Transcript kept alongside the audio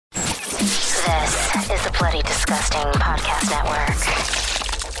is a Bloody Disgusting Podcast Network.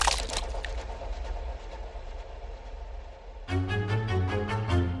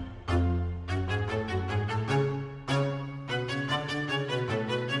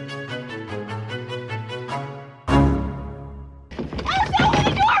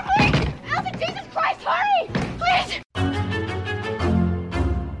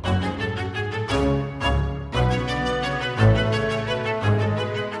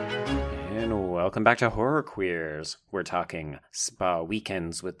 Welcome back to Horror Queers. We're talking spa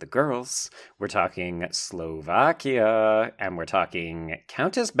weekends with the girls. We're talking Slovakia. And we're talking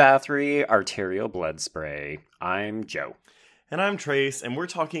Countess Bathory arterial blood spray. I'm Joe. And I'm Trace. And we're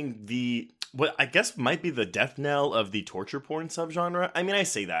talking what I guess might be the death knell of the torture porn subgenre. I mean, I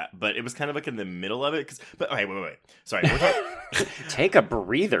say that, but it was kind of like in the middle of it. But okay, wait. Sorry. We're talking... Take a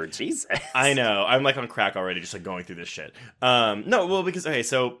breather, Jesus. I know. I'm like on crack already, just like going through this shit.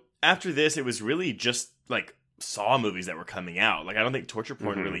 So after this, it was really just like Saw movies that were coming out. Like, I don't think torture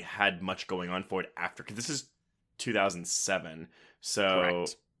porn really had much going on for it after, because this is 2007. So,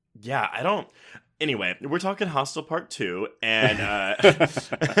 correct. Yeah, I don't. Anyway, we're talking Hostel Part 2, and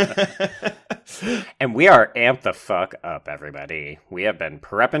and we are amped the fuck up, everybody. We have been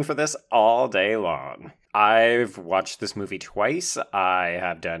prepping for this all day long. I've watched this movie twice. I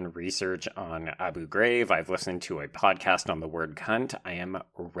have done research on Abu Ghraib. I've listened to a podcast on the word cunt. I am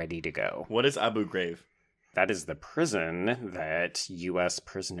ready to go. What is Abu Ghraib? That is the prison that U.S.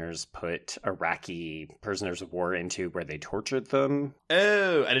 prisoners put Iraqi prisoners of war into, where they tortured them.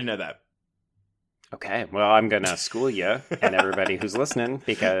 Oh, I didn't know that. Okay, well, I'm going to school you and everybody who's listening,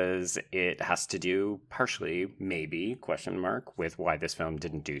 because it has to do partially, maybe, with why this film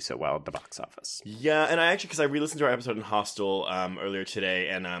didn't do so well at the box office. Yeah, and because I re-listened to our episode in Hostel earlier today,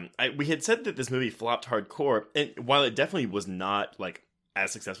 and we had said that this movie flopped hardcore, and while it definitely was not, like,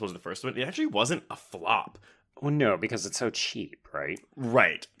 as successful as the first one, it actually wasn't a flop. Well, no, because it's so cheap, right?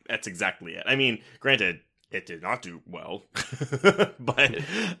 Right, that's exactly it. I mean, granted, it did not do well, but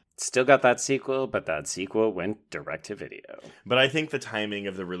still got that sequel, but that sequel went direct to video. But I think the timing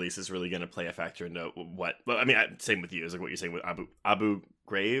of the release is really going to play a factor into what. Well, I mean, same with you. Is like what you're saying with Abu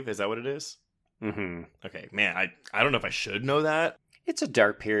Ghraib. Is that what it is? Mm-hmm. Okay, man. I don't know if I should know that. It's a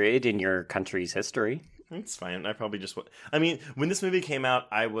dark period in your country's history. It's fine. I probably just... I mean, when this movie came out,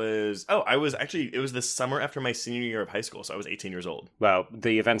 it was the summer after my senior year of high school, so I was 18 years old. Well,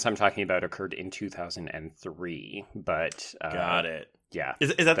 the events I'm talking about occurred in 2003, but... Got it. Yeah.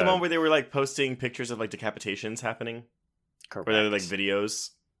 Is that the one where they were, like, posting pictures of, like, decapitations happening? Correct. Where they were, like,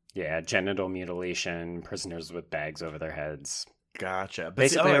 videos? Yeah, genital mutilation, prisoners with bags over their heads. Gotcha. But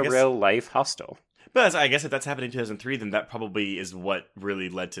basically a real-life hostel. But I guess if that's happened in 2003, then that probably is what really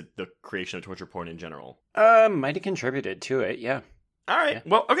led to the creation of torture porn in general. Might have contributed to it, yeah. All right. Yeah.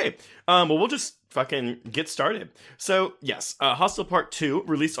 Well, okay. We'll just fucking get started. So, yes, Hostel Part 2,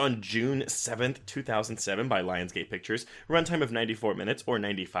 released on June 7th, 2007 by Lionsgate Pictures. Runtime of 94 minutes, or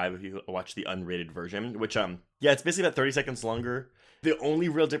 95 if you watch the unrated version, which, it's basically about 30 seconds longer. The only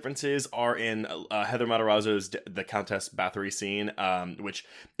real differences are in Heather Matarazzo's the Countess Bathory scene, which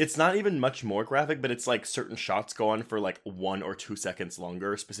it's not even much more graphic, but it's like certain shots go on for like 1 or 2 seconds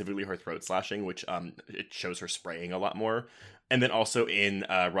longer, specifically her throat slashing, which it shows her spraying a lot more. And then also in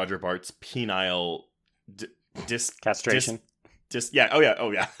Roger Bart's penile castration. Oh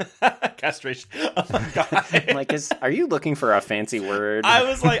yeah. Castration. Oh my god. Like, are you looking for a fancy word? I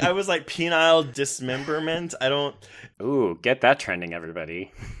was like penile dismemberment. I don't. Ooh, get that trending,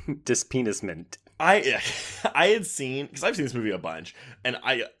 everybody. Dispenisment. I had seen, because I've seen this movie a bunch, and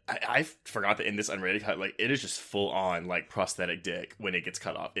I forgot that in this unrated cut, like, it is just full on like prosthetic dick when it gets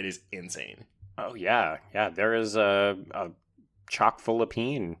cut off. It is insane. Oh yeah. There is a chock full of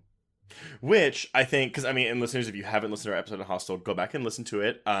peen. Which I think, because I mean, and listeners, if you haven't listened to our episode of Hostel, go back and listen to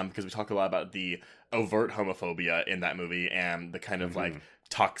it, because we talk a lot about the overt homophobia in that movie and the kind of like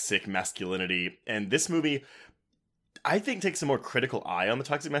toxic masculinity. And this movie, I think, takes a more critical eye on the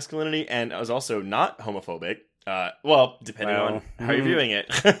toxic masculinity, and is also not homophobic. Depending on how you're viewing it.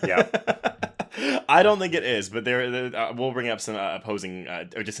 Yeah. I don't think it is, but we'll bring up some opposing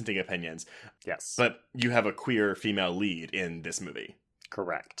or dissenting opinions. Yes. But you have a queer female lead in this movie.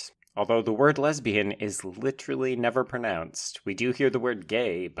 Correct. Although the word lesbian is literally never pronounced. We do hear the word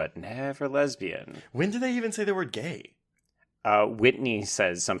gay, but never lesbian. When do they even say the word gay? Whitney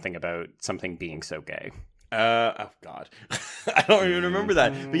says something about something being so gay. Oh, God. I don't even remember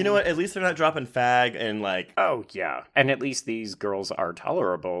that. But you know what? At least they're not dropping fag and like... Oh, yeah. And at least these girls are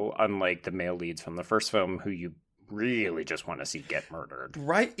tolerable, unlike the male leads from the first film, who really just want to see get murdered.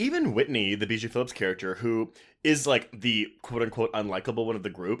 Right? Even Whitney, the B.J. Phillips character, who is like the quote-unquote unlikable one of the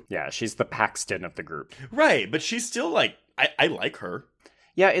group. Yeah, she's the Paxton of the group. Right, but she's still like, I like her.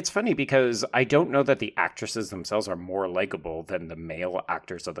 Yeah, it's funny because I don't know that the actresses themselves are more likable than the male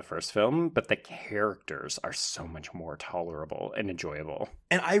actors of the first film, but the characters are so much more tolerable and enjoyable.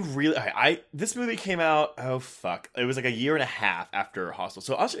 And this movie came out, it was like a year and a half after Hostel.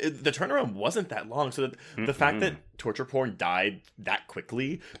 So also, the turnaround wasn't that long. So the fact that torture porn died that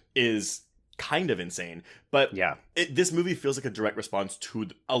quickly is kind of insane. But yeah, this movie feels like a direct response to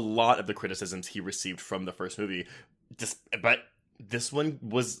a lot of the criticisms he received from the first movie. But this one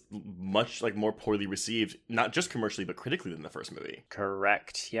was much more poorly received, not just commercially, but critically than the first movie.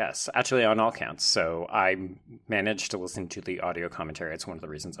 Correct. Yes. Actually, on all counts. So I managed to listen to the audio commentary. It's one of the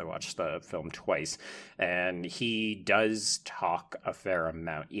reasons I watched the film twice. And he does talk a fair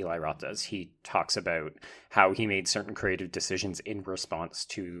amount. Eli Roth does. He talks about how he made certain creative decisions in response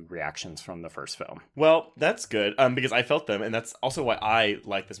to reactions from the first film. Well, that's good, because I felt them, and that's also why I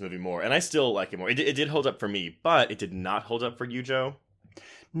like this movie more. And I still like it more. It did hold up for me, but it did not hold up for you, Joe.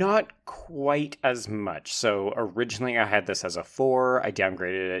 Not quite as much. So originally I had this as a 4. I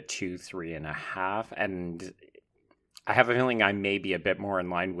downgraded it to 3.5. And I have a feeling I may be a bit more in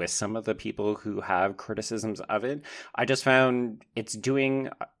line with some of the people who have criticisms of it. I just found it's doing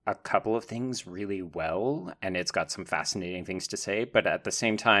a couple of things really well, and it's got some fascinating things to say. But at the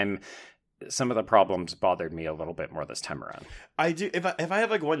same time, some of the problems bothered me a little bit more this time around. I do. If I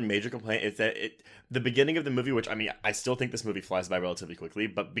have one major complaint, it's that the beginning of the movie, which I still think this movie flies by relatively quickly,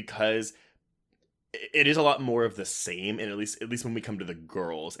 but because it is a lot more of the same, and at least when we come to the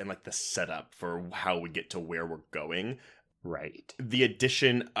girls and the setup for how we get to where we're going. Right. The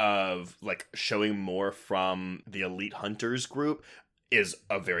addition of showing more from the elite hunters group is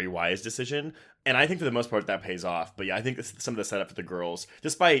a very wise decision, and I think for the most part that pays off. But yeah, I think some of the setup for the girls,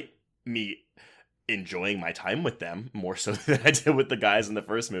 despite me enjoying my time with them more so than I did with the guys in the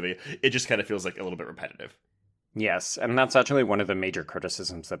first movie, it just kind of feels like a little bit repetitive. Yes, and that's actually one of the major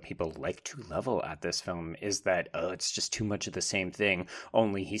criticisms that people like to level at this film is that, it's just too much of the same thing,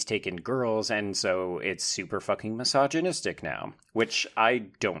 only he's taken girls, and so it's super fucking misogynistic now, which I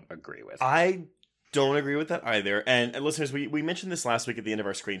don't agree with. I don't agree with that either. And listeners, we mentioned this last week at the end of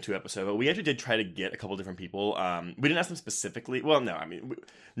our Screen 2 episode, but we actually did try to get a couple different people. We didn't ask them specifically. Well,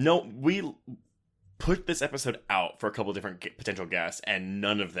 no, we put this episode out for a couple different potential guests, and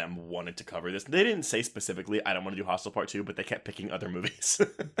none of them wanted to cover this. They didn't say specifically, I don't want to do Hostel Part 2, but they kept picking other movies.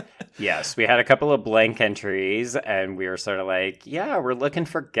 Yes, we had a couple of blank entries, and we were sort of like, yeah, we're looking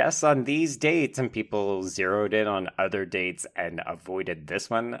for guests on these dates, and people zeroed in on other dates and avoided this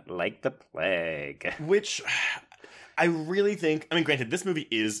one like the plague. Which I really think, granted, this movie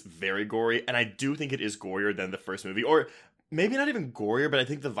is very gory, and I do think it is gorier than the first movie, or maybe not even gorier, but I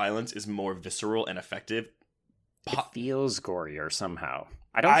think the violence is more visceral and effective. It feels gorier somehow.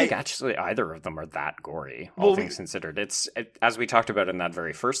 I don't think actually either of them are that gory, all things considered. As we talked about in that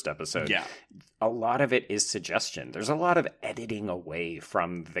very first episode, a lot of it is suggestion. There's a lot of editing away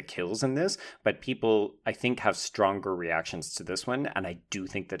from the kills in this, but people, I think, have stronger reactions to this one, and I do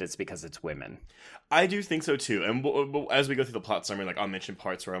think that it's because it's women. I do think so, too. And as we go through the plot summary, I'll mention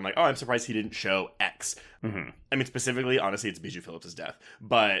parts where I'm like, oh, I'm surprised he didn't show X. Mm-hmm. Specifically, honestly, it's B.J. Phillips' death.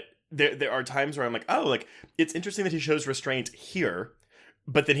 But there are times where I'm like, it's interesting that he shows restraint here,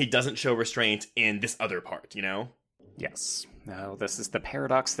 but then he doesn't show restraint in this other part, Yes. No, this is the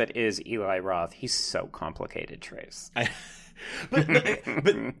paradox that is Eli Roth. He's so complicated, Trace.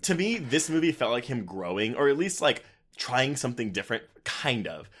 But to me, this movie felt like him growing, or at least trying something different, kind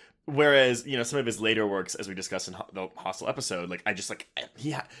of. Whereas, some of his later works, as we discussed in the Hostel episode, I just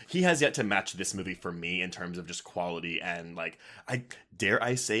he has yet to match this movie for me in terms of just quality and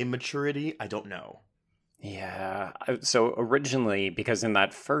I say maturity? I don't know. Yeah. So originally, because in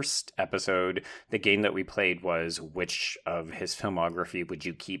that first episode, the game that we played was which of his filmography would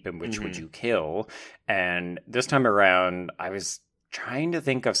you keep and which would you kill? And this time around, I was trying to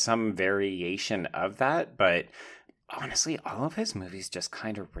think of some variation of that, but honestly, all of his movies just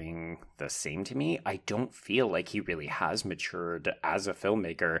kind of ring the same to me. I don't feel like he really has matured as a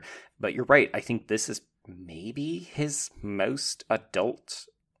filmmaker, but you're right. I think this is maybe his most adult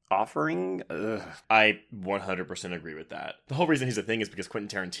offering. Ugh. I 100% agree with that. The whole reason he's a thing is because Quentin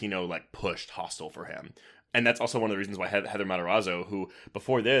Tarantino pushed Hostel for him. And that's also one of the reasons why Heather Matarazzo, who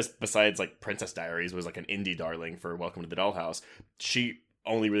before this, besides Princess Diaries, was an indie darling for Welcome to the Dollhouse, she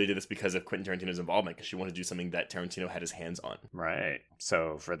only really did this because of Quentin Tarantino's involvement, because she wanted to do something that Tarantino had his hands on. Right.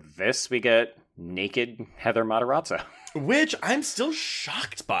 So for this, we get naked Heather Matarazzo. Which I'm still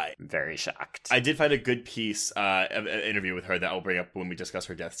shocked by. Very shocked. I did find a good piece, an interview with her that I'll bring up when we discuss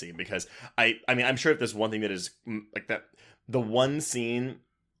her death scene, because I mean, I'm sure if there's one thing that is like that, the one scene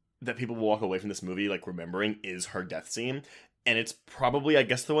that people will walk away from this movie like remembering is her death scene. And it's probably, I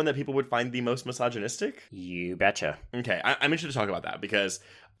guess, the one that people would find the most misogynistic. You betcha. Okay, I'm interested to talk about that because...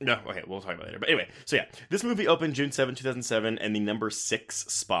 No, okay, we'll talk about it later. But anyway, so yeah, this movie opened June 7, 2007, and the number 6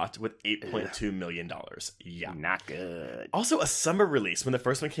 spot with $8.2 million. Yeah. Not good. Also, a summer release when the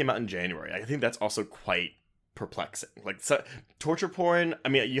first one came out in January. I think that's also quite perplexing. Like, so, torture porn, I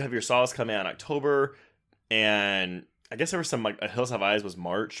mean, you have your Solace coming out in October, and... I guess there was some, like, Hills Have Eyes was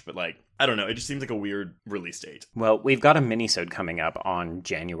March, but, like, I don't know. It just seems like a weird release date. Well, we've got a mini-sode coming up on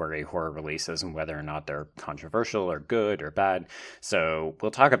January horror releases and whether or not they're controversial or good or bad. So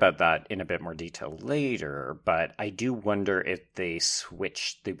we'll talk about that in a bit more detail later. But I do wonder if they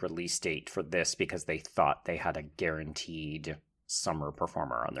switched the release date for this because they thought they had a guaranteed summer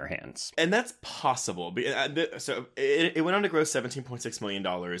performer on their hands. And that's possible. So it went on to gross $17.6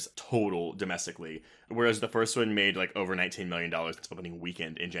 million total domestically, whereas the first one made like over $19 million its opening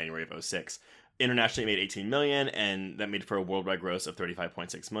weekend in January of 2006. Internationally, it made $18 million, and that made for a worldwide gross of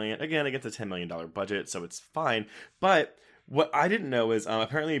 $35.6 million. Again, against a $10 million budget, so it's fine. But what I didn't know is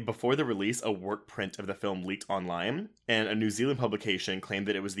apparently before the release, a work print of the film leaked online, and a New Zealand publication claimed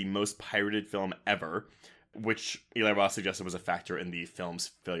that it was the most pirated film ever, which Eli Roth suggested was a factor in the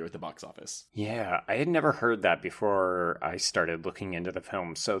film's failure at the box office. Yeah, I had never heard that before I started looking into the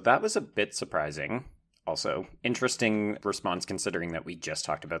film, so that was a bit surprising. Also, interesting response considering that we just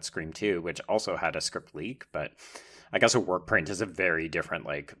talked about Scream 2, which also had a script leak, but I guess a work print is a very different,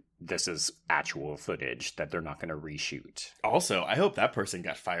 like, this is actual footage that they're not going to reshoot. Also, I hope that person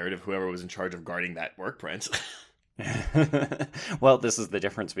got fired if whoever was in charge of guarding that work print. Well, this is the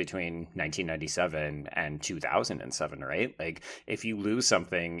difference between 1997 and 2007, right? Like, if you lose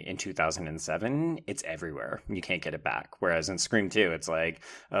something in 2007, it's everywhere. You can't get it back. Whereas in Scream 2, it's like,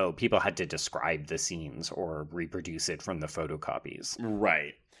 oh, people had to describe the scenes or reproduce it from the photocopies.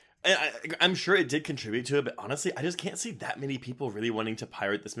 Right. And I'm sure it did contribute to it, but honestly, I just can't see that many people really wanting to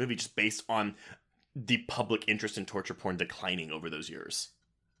pirate this movie just based on the public interest in torture porn declining over those years.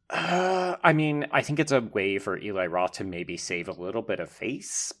 I mean, I think it's a way for Eli Roth to maybe save a little bit of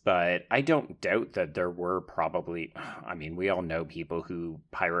face, but I don't doubt that there were probably, I mean, we all know people who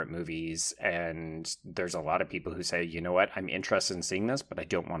pirate movies, and there's a lot of people who say, you know what, I'm interested in seeing this, but I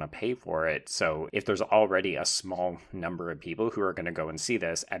don't want to pay for it. So if there's already a small number of people who are going to go and see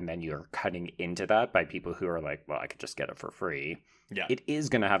this, and then you're cutting into that by people who are like, well, I could just get it for free. Yeah. It is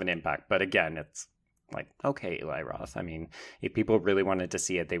going to have an impact. But again, it's like, okay, Eli Roth. I mean, if people really wanted to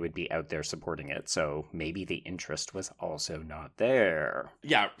see it, they would be out there supporting it. So maybe the interest was also not there.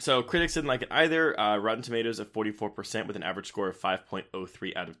 Yeah, so critics didn't like it either. Rotten Tomatoes of 44% with an average score of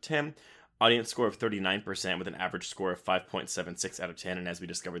 5.03 out of 10. Audience score of 39% with an average score of 5.76 out of 10. And as we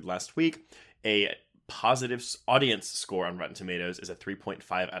discovered last week, a positive audience score on Rotten Tomatoes is a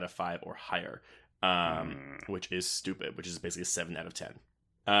 3.5 out of 5 or higher, which is stupid, which is basically a 7 out of 10.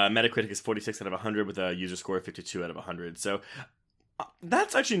 Metacritic is 46 out of 100 with a user score of 52 out of 100. So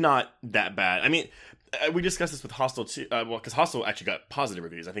that's actually not that bad. I mean, we discussed this with Hostel too. Well, because Hostel actually got positive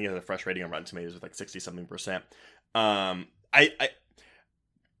reviews. I think it has a fresh rating on Rotten Tomatoes with like 60-something%. I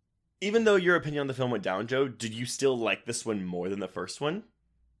even though your opinion on the film went down, Joe, did you still like this one more than the first one?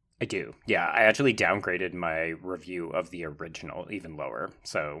 I do. Yeah, I actually downgraded my review of the original even lower.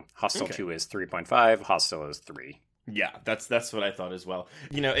 So Hostel 2 is 3.5, Hostel is 3. Yeah, that's what I thought as well.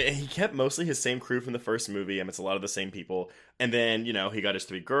 You know, he kept mostly his same crew from the first movie, and it's a lot of the same people. And then, you know, he got his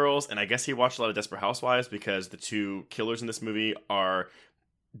 3 girls, and I guess he watched a lot of Desperate Housewives because the 2 killers in this movie are...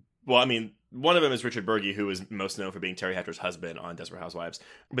 Well, I mean, one of them is Richard Burgi, who is most known for being Terry Hatcher's husband on Desperate Housewives.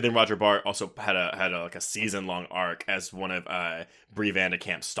 But then Roger Bart also had a season-long arc as one of Brie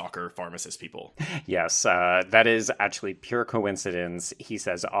Vandekamp's stalker pharmacist people. Yes, that is actually pure coincidence. He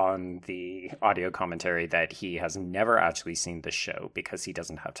says on the audio commentary that he has never actually seen the show because he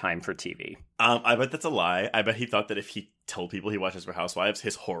doesn't have time for TV. I bet that's a lie. I bet he thought that if he told people he watched Desperate Housewives,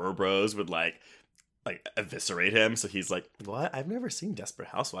 his horror bros would like eviscerate him. So he's like, what? I've never seen Desperate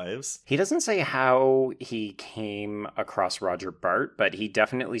Housewives. He doesn't say how he came across Roger Bart, but he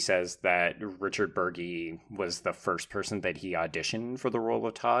definitely says that Richard Burgi was the first person that he auditioned for the role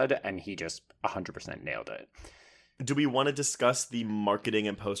of Todd, and he just 100% nailed it. Do we want to discuss the marketing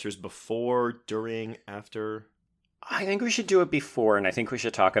and posters before, during, after? I think we should do it before, and I think we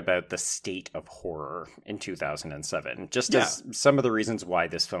should talk about the state of horror in 2007, just as some of the reasons why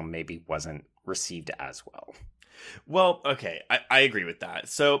this film maybe wasn't received as well. Well, okay, I agree with that.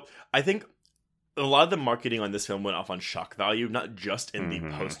 So I think a lot of the marketing on this film went off on shock value, not just in the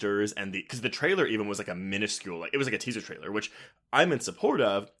posters and because the trailer even was like a minuscule, like it was like a teaser trailer, which I'm in support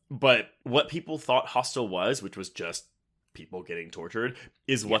of. But what people thought Hostel was, which was just people getting tortured,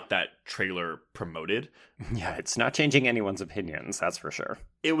 is what that trailer promoted. Yeah, it's not changing anyone's opinions, that's for sure.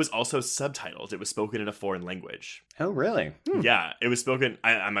 It was also subtitled. It was spoken in a foreign language. Oh, really? Yeah, it was spoken.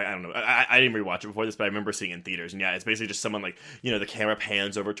 I don't know. I didn't rewatch it before this, but I remember seeing it in theaters. And yeah, it's basically just someone like, the camera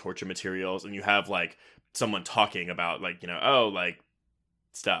pans over torture materials, and you have like someone talking about like, like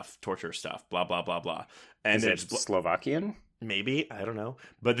stuff, torture stuff, blah blah blah blah. And is it Slovakian? Maybe, I don't know,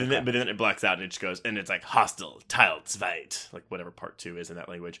 but then it blacks out and it just goes, and it's like Hostel, Teil 2, like whatever part 2 is in that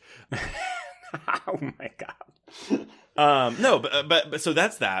language. Oh my god. No, but so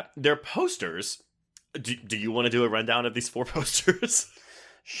that's that. Their posters. Do you want to do a rundown of these 4 posters?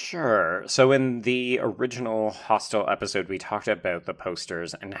 Sure. So in the original Hostel episode, we talked about the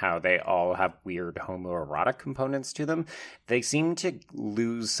posters and how they all have weird homoerotic components to them. They seem to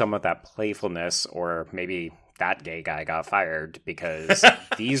lose some of that playfulness, or maybe that gay guy got fired, because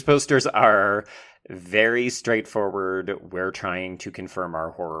these posters are very straightforward. We're trying to confirm our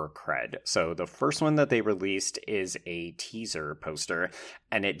horror cred. So the first one that they released is a teaser poster,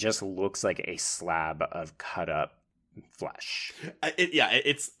 and it just looks like a slab of cut up flesh.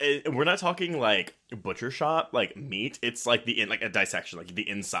 We're not talking like butcher shop, like meat. It's like like a dissection, like the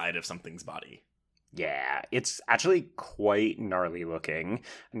inside of something's body. Yeah, it's actually quite gnarly looking.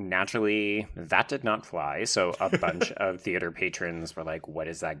 Naturally, that did not fly, so a bunch of theater patrons were like, what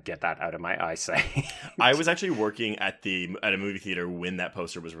is that? Get that out of my eyesight. I was actually working at a movie theater when that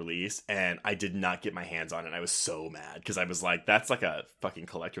poster was released, and I did not get my hands on it. I was so mad, because I was like, that's like a fucking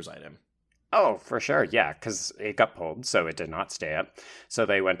collector's item. Oh, for sure, yeah, because it got pulled, so it did not stay up. So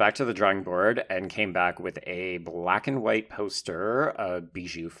they went back to the drawing board and came back with a black and white poster of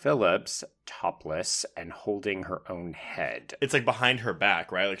Bijou Phillips, topless, and holding her own head. It's like behind her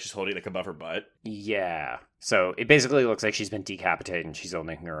back, right? Like she's holding like above her butt. Yeah. So it basically looks like she's been decapitated and she's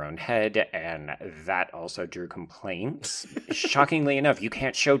holding her own head, and that also drew complaints. Shockingly enough, you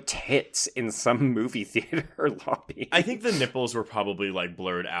can't show tits in some movie theater lobby. I think the nipples were probably like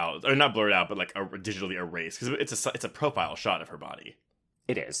blurred out, or not blurred out, but like digitally erased, because it's a profile shot of her body.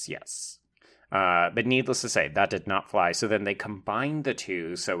 It is, yes. But needless to say, that did not fly. So then they combined the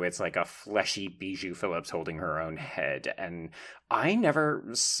two, so it's like a fleshy Bijou Phillips holding her own head. And I never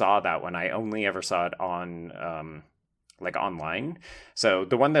saw that one. I only ever saw it on, like online. So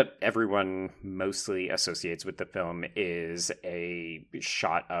the one that everyone mostly associates with the film is a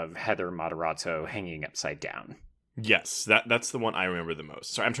shot of Heather Matarazzo hanging upside down. Yes, that's the one I remember the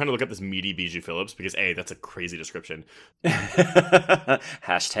most. Sorry, I'm trying to look up this meaty Bijou Phillips because that's a crazy description.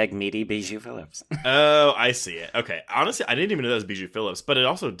 Hashtag meaty Bijou Phillips. Oh, I see it. Okay, honestly, I didn't even know that was Bijou Phillips, but it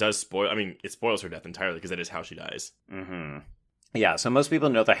also does spoil. I mean, it spoils her death entirely because that is how she dies. Mm-hmm. Yeah, so most people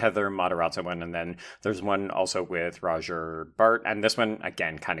know the Heather Matarazzo one, and then there's one also with Roger Bart, and this one,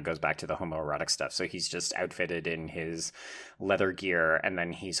 again, kind of goes back to the homoerotic stuff. So he's just outfitted in his leather gear, and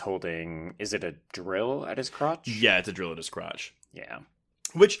then he's holding, is it a drill at his crotch? Yeah, it's a drill at his crotch. Yeah.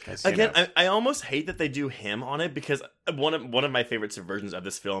 Which, again, I almost hate that they do him on it, because one of my favorite subversions of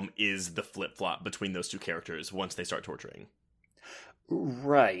this film is the flip-flop between those two characters once they start torturing.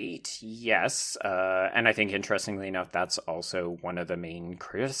 Right, yes. And I think, interestingly enough, that's also one of the main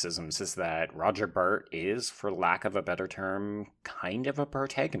criticisms, is that Roger Bart is, for lack of a better term, kind of a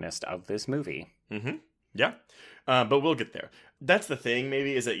protagonist of this movie. Mm-hmm. Yeah. But we'll get there. That's the thing,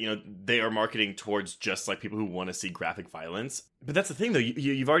 maybe, is that, they are marketing towards just, like, people who want to see graphic violence. But that's the thing, though.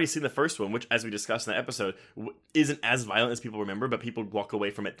 You've already seen the first one, which, as we discussed in that episode, isn't as violent as people remember, but people walk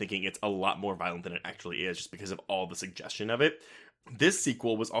away from it thinking it's a lot more violent than it actually is, just because of all the suggestion of it. This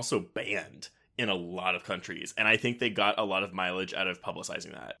sequel was also banned in a lot of countries, and I think they got a lot of mileage out of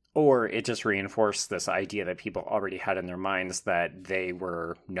publicizing that. Or it just reinforced this idea that people already had in their minds that they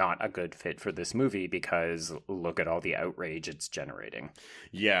were not a good fit for this movie, because look at all the outrage it's generating.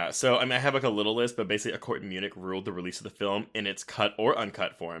 Yeah, so I have like a little list, but basically a court in Munich ruled the release of the film in its cut or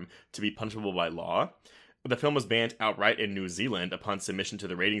uncut form to be punishable by law. The film was banned outright in New Zealand upon submission to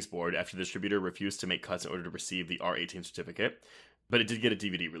the ratings board after the distributor refused to make cuts in order to receive the R18 certificate. but it did get a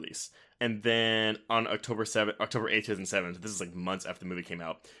DVD release. And then on October 8th, 2007, so this is like months after the movie came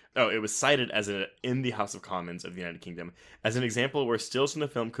out, it was cited in the House of Commons of the United Kingdom as an example where stills from the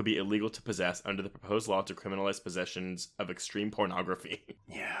film could be illegal to possess under the proposed law to criminalize possessions of extreme pornography.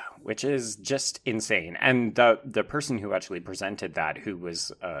 Yeah, which is just insane. And the person who actually presented that, who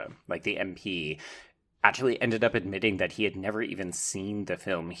was like the MP, actually ended up admitting that he had never even seen the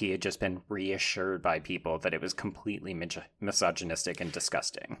film. He had just been reassured by people that it was completely misogynistic and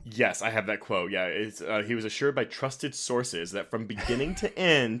disgusting. Yes, I have that quote. Yeah, he was assured by trusted sources that from beginning to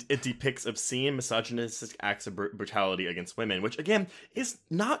end, it depicts obscene, misogynistic acts of brutality against women, which, again, is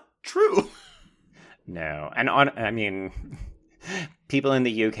not true. No. And I mean, people in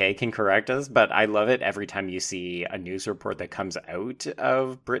the UK can correct us, but I love it every time you see a news report that comes out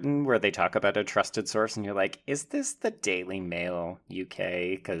of Britain where they talk about a trusted source and you're like, is this the Daily Mail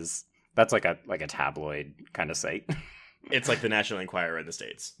UK? Because that's like a tabloid kind of site. It's like the National Enquirer in the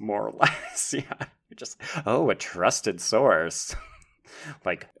States. More or less, yeah. You're just, a trusted source.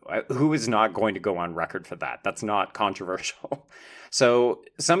 Like, who is not going to go on record for that? That's not controversial. So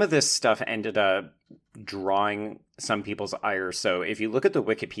some of this stuff ended up drawing some people's ire. So if you look at the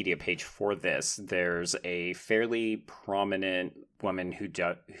Wikipedia page for this, there's a fairly prominent woman who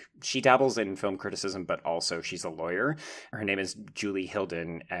she dabbles in film criticism, but also she's a lawyer. Her name is Julie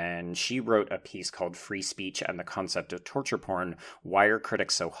Hilden, and she wrote a piece called Free Speech and the Concept of Torture Porn, Why Are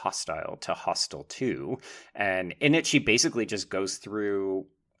Critics So Hostile to Hostel 2? And in it, she basically just goes through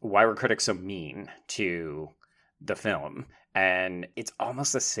why were critics so mean to the film. And it's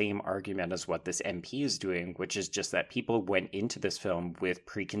almost the same argument as what this MP is doing, which is just that people went into this film with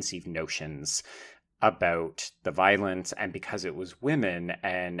preconceived notions about the violence and because it was women,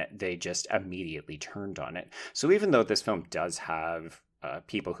 and they just immediately turned on it. So even though this film does have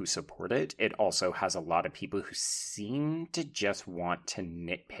people who support it, it also has a lot of people who seem to just want to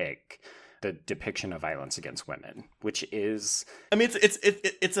nitpick the depiction of violence against women, which is... I mean,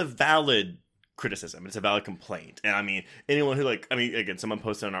 it's a valid criticism. It's a valid complaint. And I mean, anyone who again, someone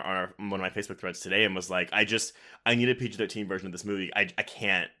posted on one of my Facebook threads today and was like, I need a PG-13 version of this movie. I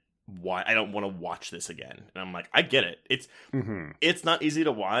can't. Why? I don't want to watch this again. And I'm like, I get it. It's not easy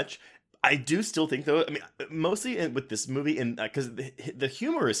to watch. I do still think, though, I mean, mostly with this movie, and because the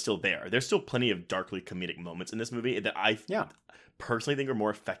humor is still there. There's still plenty of darkly comedic moments in this movie that I personally think are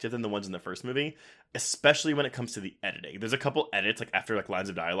more effective than the ones in the first movie, especially when it comes to the editing. There's a couple edits, like after like lines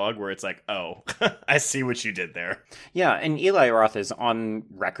of dialogue, where it's like, oh, I see what you did there. Yeah, and Eli Roth is on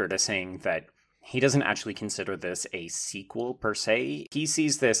record as saying that he doesn't actually consider this a sequel per se. He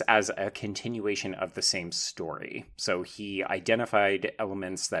sees this as a continuation of the same story. So he identified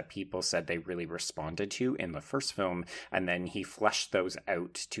elements that people said they really responded to in the first film, and then he fleshed those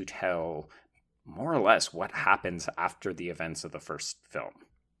out to tell more or less what happens after the events of the first film.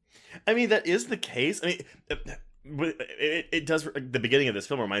 I mean, that is the case. I mean, it does. The beginning of this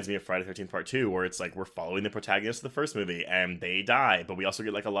film reminds me of Friday the 13th Part 2, where it's like we're following the protagonist of the first movie and they die, but we also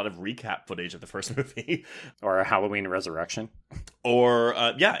get like a lot of recap footage of the first movie. Or a Halloween Resurrection. Or,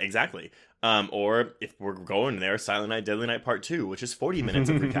 yeah, exactly. Or if we're going there, Silent Night, Deadly Night Part 2, which is 40 minutes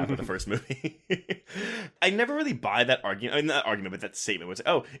of recap of the first movie. I never really buy that argument. I mean, not argument, but that statement was,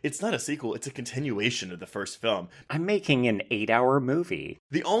 it's not a sequel, it's a continuation of the first film. I'm making an 8-hour movie.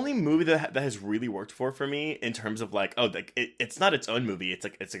 The only movie that has really worked for me in terms of like, it's not its own movie, it's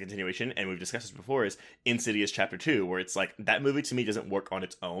a continuation, and we've discussed this before, is Insidious Chapter 2, where it's like, that movie to me doesn't work on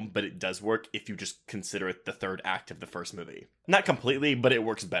its own, but it does work if you just consider it the third act of the first movie. Not completely, but it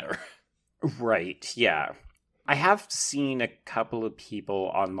works better. Right, yeah. I have seen a couple of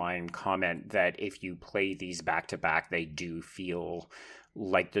people online comment that if you play these back to back, they do feel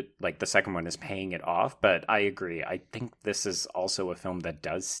like the second one is paying it off. But I agree. I think this is also a film that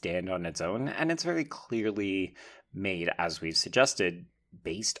does stand on its own, and it's very clearly made, as we've suggested,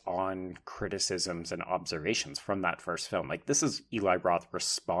 based on criticisms and observations from that first film. Like, this is Eli Roth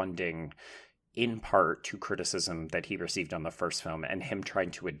responding in part to criticism that he received on the first film and him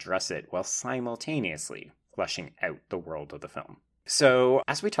trying to address it while simultaneously fleshing out the world of the film. So,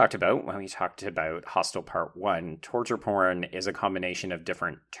 as we talked about when we talked about Hostel Part 1, torture porn is a combination of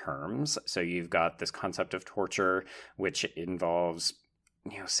different terms. So you've got this concept of torture, which involves,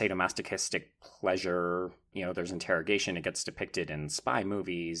 sadomasochistic pleasure. There's interrogation. It gets depicted in spy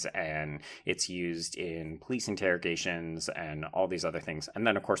movies, and it's used in police interrogations and all these other things. And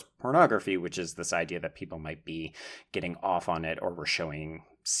then, of course, pornography, which is this idea that people might be getting off on it or were showing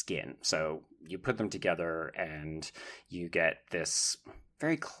skin. So you put them together and you get this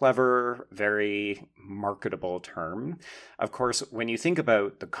very clever, very marketable term. Of course, when you think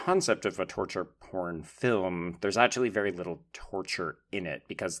about the concept of a torture porn film, there's actually very little torture in it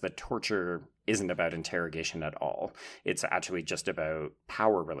because the torture isn't about interrogation at all. It's actually just about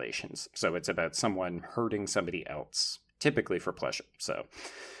power relations. So it's about someone hurting somebody else, typically for pleasure. So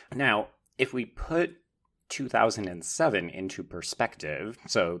now, if we put 2007 into perspective.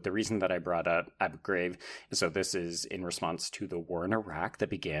 So the reason that I brought up Abu Ghraib, so this is in response to the war in Iraq that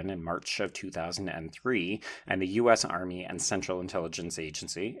began in March of 2003, and the U.S. Army and Central Intelligence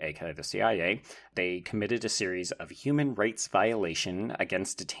Agency, aka the CIA, they committed a series of human rights violation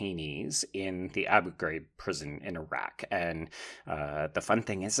against detainees in the Abu Ghraib prison in Iraq. And the fun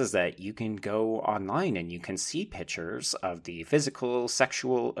thing is that you can go online and you can see pictures of the physical,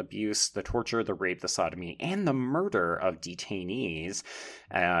 sexual abuse, the torture, the rape, the sodomy, and the murder of detainees.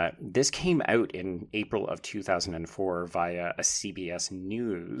 This came out in April of 2004 via a CBS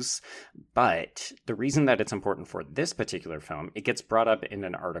News. But the reason that it's important for this particular film, it gets brought up in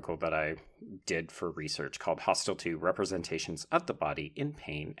an article that I did for research called Hostel 2, Representations of the Body in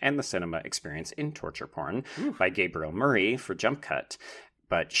Pain and the Cinema Experience in Torture Porn by Gabrielle Murray for Jump Cut.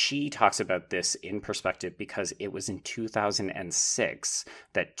 But she talks about this in perspective because it was in 2006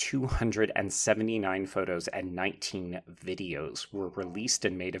 that 279 photos and 19 videos were released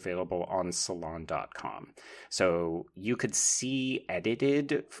and made available on Salon.com. So you could see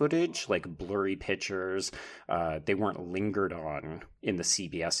edited footage, like blurry pictures. They weren't lingered on in the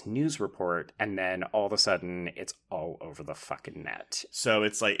CBS News report. And then all of a sudden, it's all over the fucking net. So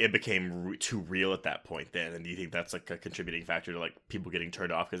it's like it became too real at that point then. And do you think that's like a contributing factor to like people getting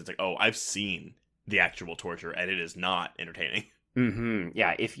turned off? Because it's like, oh, I've seen the actual torture and it is not entertaining. Mm-hmm.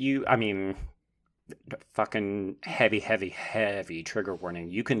 Yeah, fucking heavy trigger warning.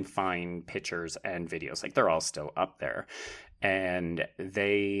 You can find pictures and videos, like they're all still up there. And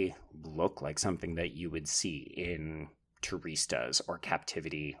they look like something that you would see in Turistas or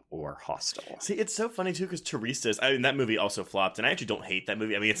Captivity or Hostel. See, it's so funny too because Turistas, I mean, that movie also flopped, and I actually don't hate that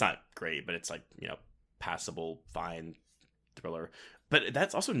movie. I mean, it's not great, but it's like, you know, passable, fine thriller. But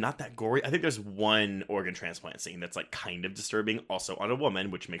that's also not that gory. I think there's one organ transplant scene that's like kind of disturbing, also on a woman,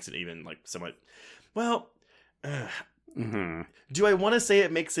 which makes it even like somewhat. Well, do I want to say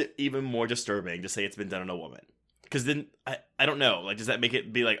it makes it even more disturbing to say it's been done on a woman? Because then I don't know. Like, does that make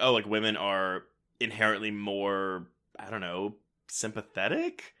it be like, oh, like women are inherently more, I don't know,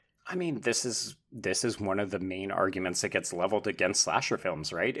 sympathetic? I mean, this is one of the main arguments that gets leveled against slasher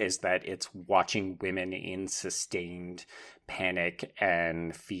films, right? Is that it's watching women in sustained panic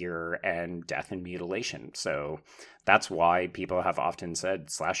and fear and death and mutilation. So that's why people have often said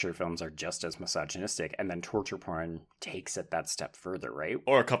slasher films are just as misogynistic, and then torture porn takes it that step further, right?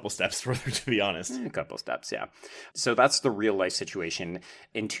 Or a couple steps further, to be honest. A couple steps, yeah. So that's the real life situation.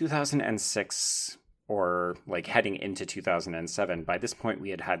 In 2006... or like heading into 2007, by this point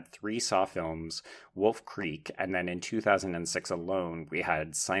we had 3 Saw films, Wolf Creek, and then in 2006 alone, we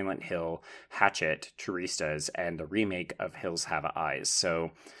had Silent Hill, Hatchet, Turistas, and the remake of Hills Have Eyes.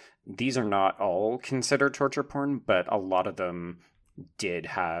 So these are not all considered torture porn, but a lot of them did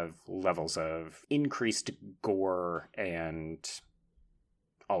have levels of increased gore and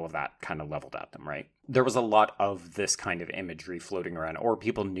all of that kind of leveled at them, right? There was a lot of this kind of imagery floating around, or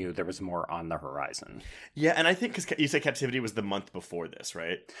people knew there was more on the horizon. Yeah, and I think because you said Captivity was the month before this,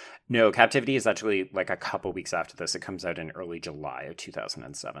 right? No, Captivity is actually like a couple weeks after this. It comes out in early July of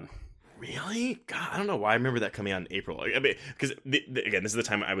 2007. Really? God, I don't know why I remember that coming out in April. I mean, because again, this is the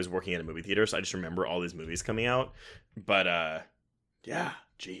time I was working at a movie theater, so I just remember all these movies coming out. But yeah,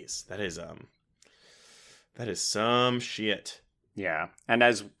 geez, that is some shit. Yeah. And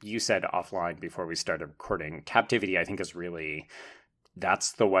as you said offline before we started recording, Captivity, I think, is really,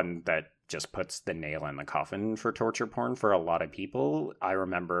 that's the one that just puts the nail in the coffin for torture porn for a lot of people. I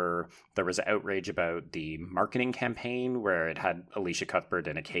remember there was outrage about the marketing campaign where it had Alicia Cuthbert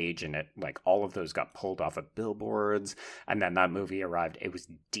in a cage, and it, like, all of those got pulled off of billboards. And then that movie arrived. It was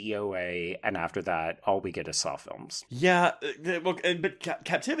DOA. And after that, all we get is Saw films. Yeah. Well, but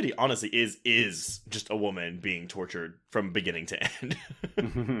Captivity, honestly, is just a woman being tortured from beginning to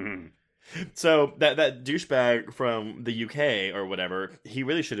end. So that douchebag from the UK or whatever, he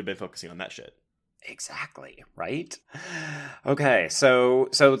really should have been focusing on that shit. Exactly, right? Okay, so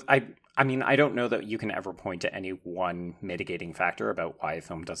I mean, I don't know that you can ever point to any one mitigating factor about why a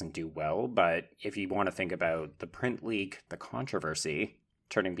film doesn't do well, but if you want to think about the print leak, the controversy,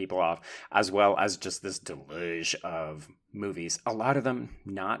 turning people off, as well as just this deluge of movies, a lot of them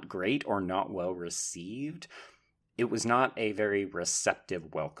not great or not well received, it was not a very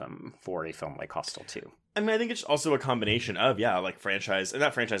receptive welcome for a film like Hostel 2. I mean, I think it's also a combination of, like franchise,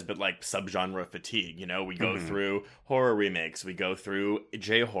 not franchise, but like subgenre fatigue. You know, we go through horror remakes, we go through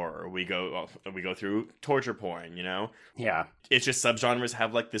J-horror, we go through torture porn, you know? Yeah. It's just subgenres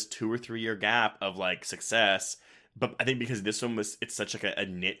have like this 2 or 3 year gap of like success. But I think because this one it's such like a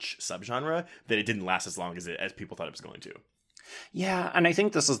niche subgenre that it didn't last as long as people thought it was going to. Yeah, and I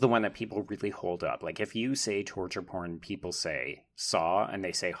think this is the one that people really hold up. Like, if you say torture porn, people say Saw, and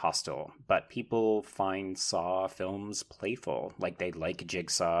they say Hostel. But people find Saw films playful. Like, they like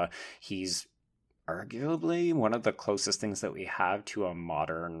Jigsaw. He's arguably one of the closest things that we have to a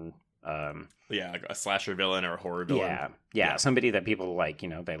modern... like a slasher villain or a horror villain. Yeah, somebody that people like. You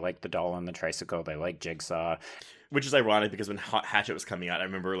know, they like the doll on the tricycle. They like Jigsaw. Which is ironic because when Hatchet was coming out, I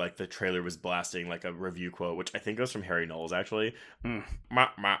remember like the trailer was blasting like a review quote, which I think was from Harry Knowles actually,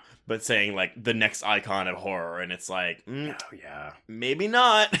 but saying like the next icon of horror, and it's like, oh yeah, maybe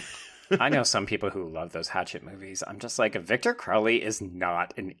not. I know some people who love those Hatchet movies. I'm just like, Victor Crowley is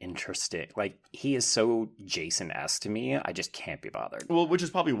not an interesting, like, he is so Jason-esque to me. I just can't be bothered. Well, which is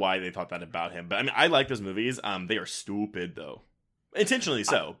probably why they thought that about him. But I mean, I like those movies. They are stupid though, intentionally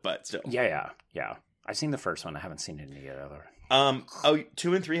so, but still. Yeah. I've seen the first one. I haven't seen any of the other.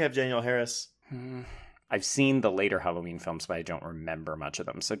 2 and 3 have Danielle Harris. I've seen the later Halloween films, but I don't remember much of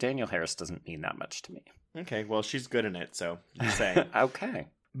them. So Danielle Harris doesn't mean that much to me. Okay, well, she's good in it, so just saying. Okay.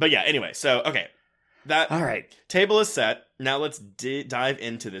 But yeah, anyway, so, okay. All right. Table is set. Now let's dive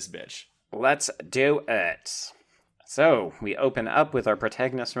into this bitch. Let's do it. So, we open up with our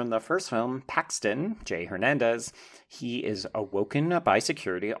protagonist from the first film, Paxton, Jay Hernandez. He is awoken by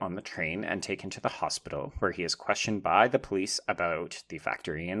security on the train and taken to the hospital, where he is questioned by the police about the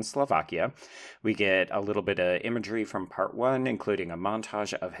factory in Slovakia. We get a little bit of imagery from part 1, including a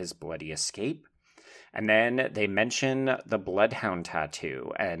montage of his bloody escape. And then they mention the bloodhound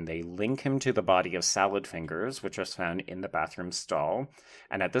tattoo, and they link him to the body of Salad Fingers, which was found in the bathroom stall.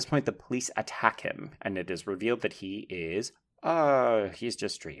 And at this point, the police attack him, and it is revealed that he's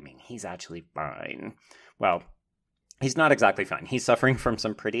just dreaming. He's actually fine. Well, he's not exactly fine. He's suffering from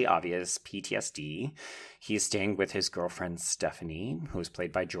some pretty obvious PTSD. He's staying with his girlfriend, Stephanie, who is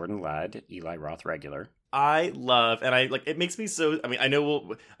played by Jordan Ladd, Eli Roth regular. I love, and I like, it makes me so, I mean, I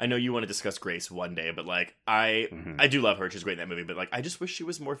know you want to discuss Grace one day, but like, I do love her. She's great in that movie, but like, I just wish she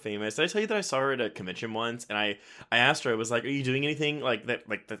was more famous. Did I tell you that I saw her at a convention once, and I asked her, I was like, are you doing anything like that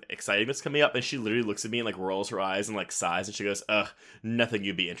exciting that's coming up? And she literally looks at me and like rolls her eyes and like sighs, and she goes, nothing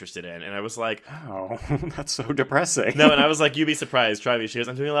you'd be interested in. And I was like, oh, that's so depressing. No, and I was like, you'd be surprised, try me. She goes,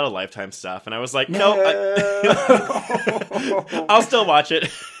 I'm doing a lot of Lifetime stuff. And I was like, no. I'll still watch it.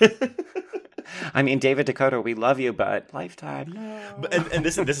 I mean, David Dakota, we love you, but Lifetime, no. But, and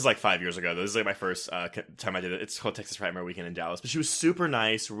this is like 5 years ago. This is like my first time I did it. It's called Texas Frightmare Weekend in Dallas. But she was super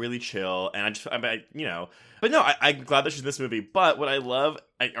nice, really chill, and But no, I'm glad that she's in this movie. But what I love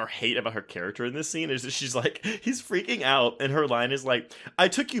or hate about her character in this scene is that she's like, he's freaking out, and her line is like, I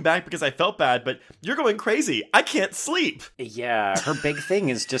took you back because I felt bad, but you're going crazy. I can't sleep. Yeah, her big thing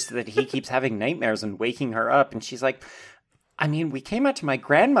is just that he keeps having nightmares and waking her up, and she's like, I mean, we came out to my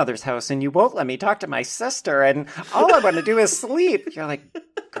grandmother's house and you won't let me talk to my sister and all I want to do is sleep. You're like,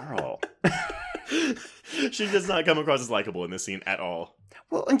 girl. She does not come across as likable in this scene at all.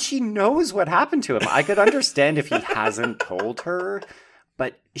 Well, and she knows what happened to him. I could understand if he hasn't told her,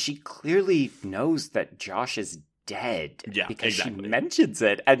 but she clearly knows that Josh is dead. Yeah, because exactly. She mentions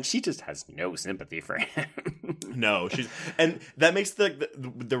it and she just has no sympathy for him. No, and that makes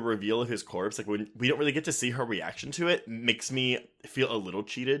the reveal of his corpse, like when we don't really get to see her reaction to it, makes me feel a little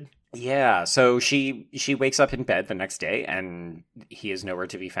cheated. Yeah, so she wakes up in bed the next day and he is nowhere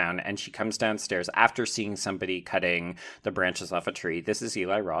to be found, and she comes downstairs after seeing somebody cutting the branches off a tree. This is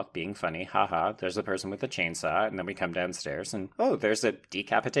Eli Roth being funny, haha, there's a person with a chainsaw, and then we come downstairs and there's a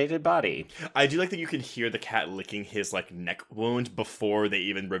decapitated body. I do like that you can hear the cat licking his like neck wound before they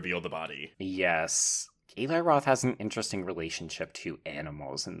even reveal the body. Yes. Eli Roth has an interesting relationship to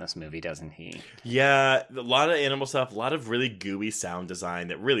animals in this movie, doesn't he? Yeah, a lot of animal stuff, a lot of really gooey sound design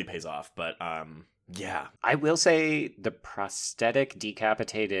that really pays off, but yeah. I will say the prosthetic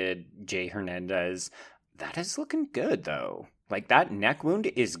decapitated Jay Hernandez, that is looking good, though. Like, that neck wound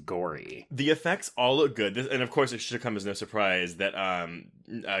is gory. The effects all look good. And, of course, it should come as no surprise that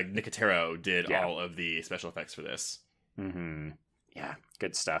Nicotero did all of the special effects for this. Mm-hmm. Yeah,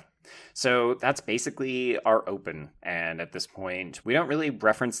 good stuff. So that's basically our open. And at this point, we don't really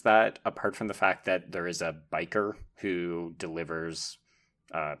reference that apart from the fact that there is a biker who delivers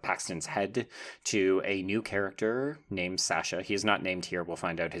Paxton's head to a new character named Sasha. He is not named here. We'll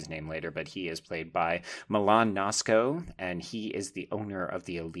find out his name later, but he is played by Milan Nosko, and he is the owner of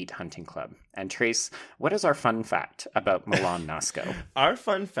the Elite Hunting Club. And Trace, what is our fun fact about Milan Nosko? Our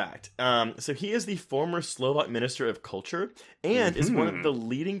fun fact. So he is the former Slovak Minister of Culture and is one of the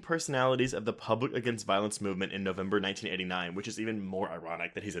leading personalities of the Public Against Violence movement in November 1989, which is even more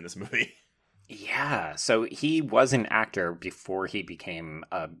ironic that he's in this movie. Yeah, so he was an actor before he became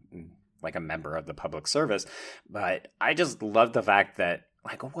a member of the public service, but I just love the fact that,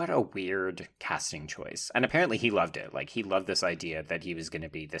 like, what a weird casting choice. And apparently he loved it. Like, he loved this idea that he was going to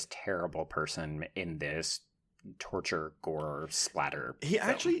be this terrible person in this torture, gore, splatter He film.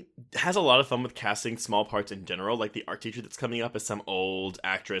 actually has a lot of fun with casting small parts in general. Like, the art teacher that's coming up is some old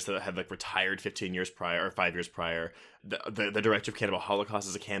actress that had, like, retired 15 years prior, or 5 years prior. The director of Cannibal Holocaust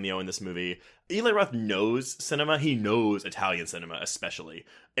is a cameo in this movie. Eli Roth knows cinema. He knows Italian cinema, especially.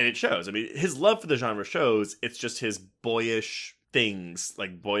 And it shows. I mean, his love for the genre shows. It's just his boyish things,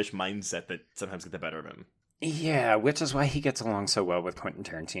 like, boyish mindset that sometimes get the better of him. Yeah, which is why he gets along so well with Quentin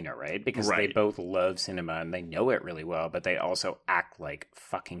Tarantino, right? Because they both love cinema and they know it really well, but they also act like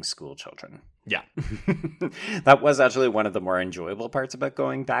fucking school children. Yeah. That was actually one of the more enjoyable parts about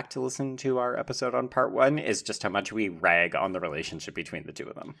going back to listen to our episode on part 1, is just how much we rag on the relationship between the two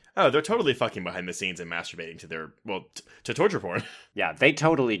of them. Oh, they're totally fucking behind the scenes and masturbating to their, to torture porn. Yeah, they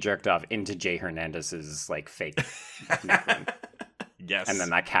totally jerked off into Jay Hernandez's, like, fake napkin. Yes. And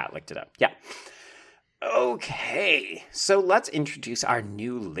then that cat licked it up. Yeah. Okay, so let's introduce our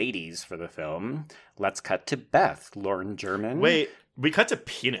new ladies for the film. Let's cut to Beth, Lauren German. Wait, we cut to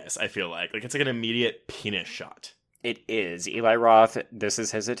penis, I feel like. Like, it's like an immediate penis shot. It is. Eli Roth, this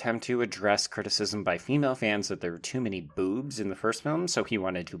is his attempt to address criticism by female fans that there were too many boobs in the first film, so he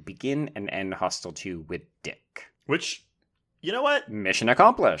wanted to begin and end Hostel 2 with dick. Which, you know what? Mission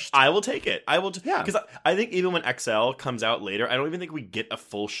accomplished. I will take it. Yeah. Because I think even when XL comes out later, I don't even think we get a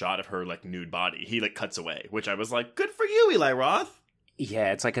full shot of her, like, nude body. He, like, cuts away, which I was like, good for you, Eli Roth.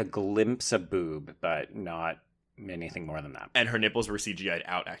 Yeah, it's like a glimpse of boob, but not anything more than that. And her nipples were CGI'd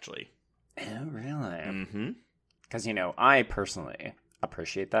out, actually. Oh, really? Mm-hmm. Because, I personally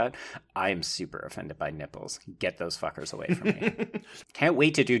appreciate that. I am super offended by nipples. Get those fuckers away from me. Can't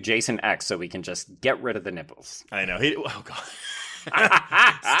wait to do Jason X so we can just get rid of the nipples. I know. Oh, God.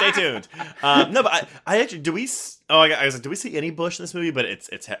 Stay tuned. No, but I actually, do we see any bush in this movie? But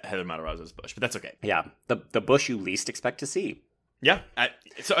it's Heather Matarazzo's bush, but that's okay. Yeah, the bush you least expect to see. Yeah.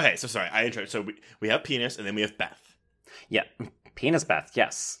 So sorry. I interrupted. So we have penis, and then we have Beth. Yeah, penis Beth,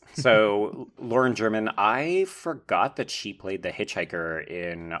 yes. So Lauren German, I forgot that she played the hitchhiker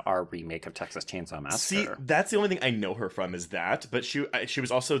in our remake of Texas Chainsaw Massacre. See, that's the only thing I know her from is that. But she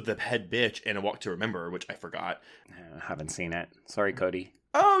was also the head bitch in A Walk to Remember, which I forgot. Haven't seen it. Sorry, Cody.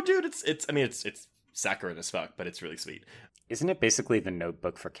 Oh, dude, it's saccharine as fuck, but it's really sweet. Isn't it basically The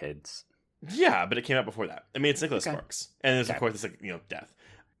Notebook for kids? Yeah, but it came out before that. I mean, it's Nicholas Sparks, and there's of course it's like death.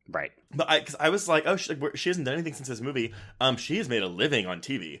 Right. But because I was like, oh, she hasn't done anything since this movie. She has made a living on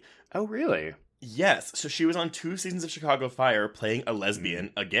TV. Oh, really? Yes. So she was on 2 seasons of Chicago Fire playing a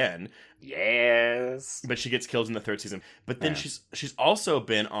lesbian again. Yes. But she gets killed in the 3rd season. But then she's also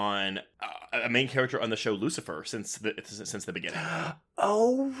been on a main character on the show Lucifer since the beginning.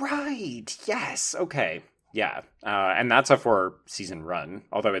 Oh, right. Yes. Okay. Yeah. And that's a 4-season run,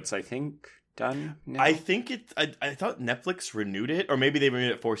 although it's, I think, done now. I think I thought Netflix renewed it, or maybe they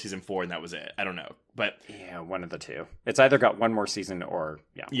renewed it for season 4 and that was it. I don't know. But yeah, one of the two. It's either got one more season or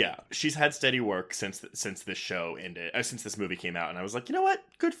yeah. She's had steady work since this show ended, since this movie came out, and I was like, you know what?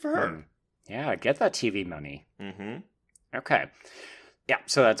 Good for her. Yeah, get that TV money. Mm-hmm. Okay. Yeah,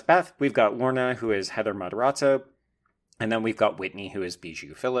 so that's Beth. We've got Lorna, who is Heather Matarazzo. And then we've got Whitney, who is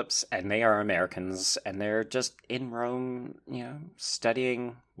Bijou Phillips, and they are Americans, and they're just in Rome,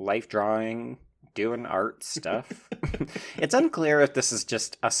 studying life drawing, doing art stuff. It's unclear if this is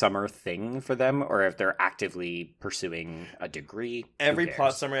just a summer thing for them, or if they're actively pursuing a degree. Every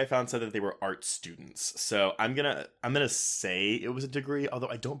plot summary I found said that they were art students, so I'm gonna say it was a degree. Although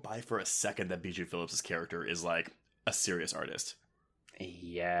I don't buy for a second that Bijou Phillips' character is like a serious artist.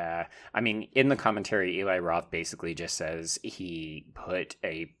 Yeah. I mean, in the commentary, Eli Roth basically just says he put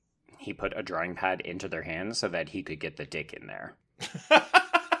a drawing pad into their hands so that he could get the dick in there.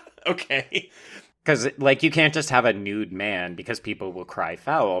 Okay. Because, you can't just have a nude man because people will cry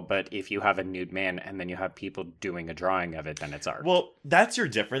foul, but if you have a nude man and then you have people doing a drawing of it, then it's art. Well, that's your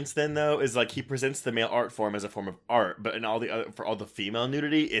difference then, though, is, he presents the male art form as a form of art, but for all the female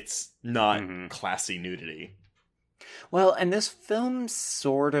nudity, it's not classy nudity. Well, and this film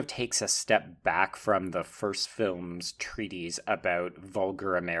sort of takes a step back from the first film's treatise about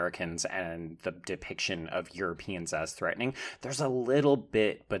vulgar Americans and the depiction of Europeans as threatening. There's a little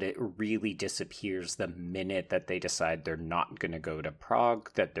bit, but it really disappears the minute that they decide they're not going to go to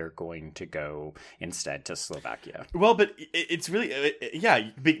Prague, that they're going to go instead to Slovakia. Well, but it's really,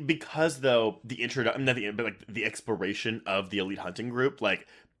 because though the introduction, not the end, but like the exploration of the elite hunting group, like,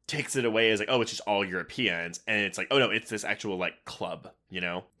 takes it away as like, oh, it's just all Europeans, and it's like, oh no, it's this actual like club, you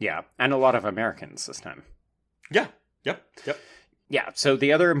know? Yeah, and a lot of Americans this time. Yeah, yep. Yeah, so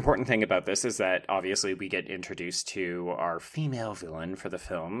the other important thing about this is that obviously we get introduced to our female villain for the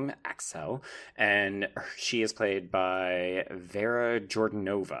film, Axel, and she is played by Vera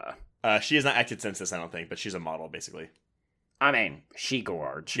Jordanova. She has not acted since this, I don't think, but she's a model, basically. I mean, she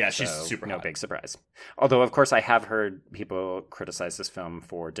gorge. Yeah, she's super no hot. Big surprise. Although, of course, I have heard people criticize this film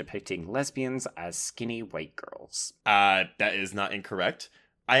for depicting lesbians as skinny white girls. That is not incorrect.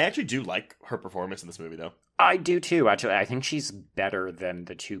 I actually do like her performance in this movie, though. I do too, actually. I think she's better than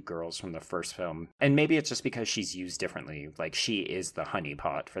the two girls from the first film. And maybe it's just because she's used differently. Like, she is the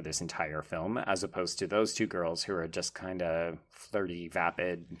honeypot for this entire film, as opposed to those two girls who are just kind of flirty,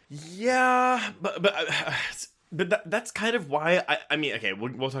 vapid. Yeah, but that's kind of why I mean, okay,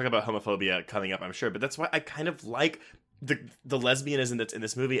 we'll talk about homophobia coming up, I'm sure, but that's why I kind of like the lesbianism that's in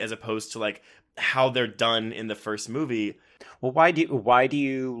this movie as opposed to like how they're done in the first movie. Well, why do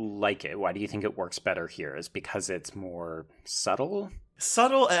you like it? Why do you think it works better here? Is because it's more subtle?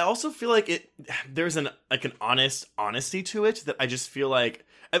 Subtle. I also feel like there's an honesty to it that I just feel like,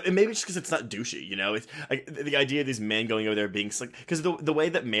 and maybe just because it's not douchey, you know? It's like the idea of these men going over there being like, because the way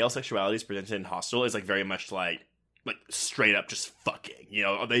that male sexuality is presented in Hostel is like very much like straight up just fucking, you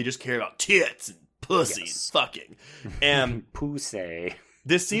know? They just care about tits and pussy and fucking. And pussy.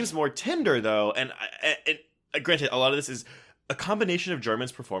 This seems more tender though, and granted, a lot of this is a combination of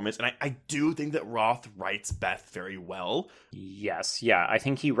German's performance, and I do think that Roth writes Beth very well. Yes, yeah, I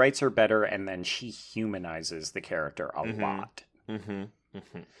think he writes her better, and then she humanizes the character a lot.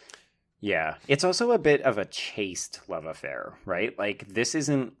 Yeah, it's also a bit of a chaste love affair, right? Like, this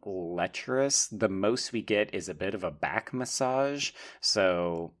isn't lecherous. The most we get is a bit of a back massage,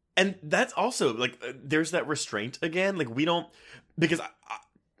 so... And that's also, like, there's that restraint again. Like, we don't... Because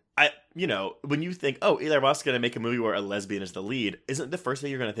I you know, when you think, oh, Eli Roth's going to make a movie where a lesbian is the lead, isn't the first thing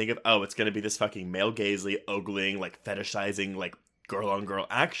you're going to think of, oh, it's going to be this fucking male-gazely, ogling, like, fetishizing, like, girl-on-girl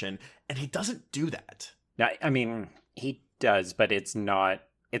action, and he doesn't do that. I mean, he does, but it's not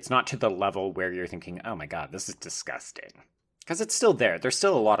to the level where you're thinking, oh my god, this is disgusting. Because it's still there. There's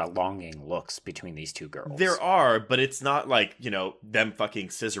still a lot of longing looks between these two girls. There are, but it's not like, you know, them fucking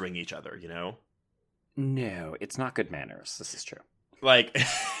scissoring each other, you know? No, it's not good manners. This is true. Like,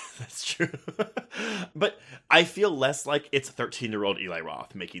 that's true. But I feel less like it's 13-year-old Eli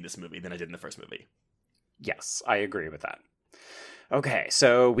Roth making this movie than I did in the first movie. Yes, I agree with that. Okay,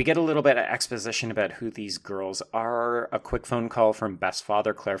 so we get a little bit of exposition about who these girls are. A quick phone call from Beth's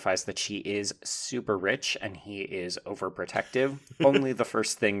father clarifies that she is super rich and he is overprotective. Only the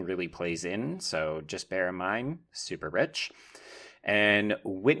first thing really plays in, so just bear in mind, super rich. And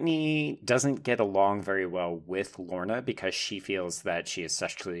Whitney doesn't get along very well with Lorna because she feels that she is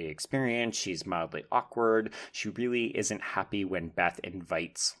sexually experienced. She's mildly awkward. She really isn't happy when Beth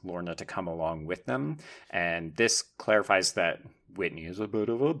invites Lorna to come along with them. And this clarifies that Whitney is a bit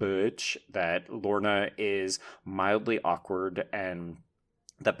of a bitch, that Lorna is mildly awkward, and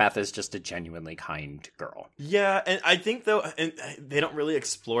that Beth is just a genuinely kind girl. Yeah, and I think, though, and they don't really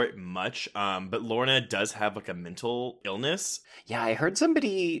explore it much, but Lorna does have, like, a mental illness. Yeah, I heard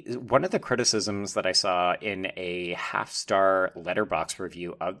one of the criticisms that I saw in a half-star Letterboxd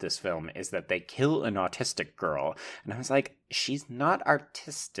review of this film is that they kill an autistic girl. And I was like, she's not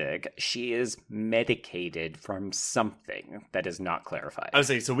artistic. She is medicated from something that is not clarified. I was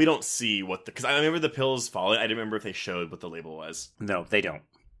saying, so we don't see because I remember the pills falling. I didn't remember if they showed what the label was. No, they don't.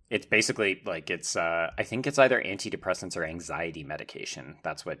 It's basically like I think it's either antidepressants or anxiety medication.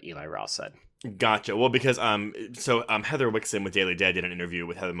 That's what Eli Roth said. Gotcha. Well, because Heather Wixson with Daily Dead did an interview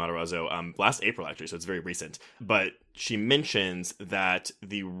with Heather Matarazzo last April, actually, so it's very recent. But she mentions that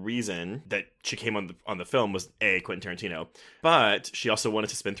the reason that she came on the film was Quentin Tarantino, but she also wanted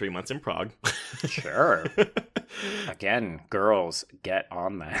to spend 3 months in Prague. Sure. Again, girls, get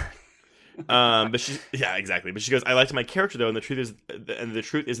on that. But yeah, exactly. But she goes, I liked my character though, and the truth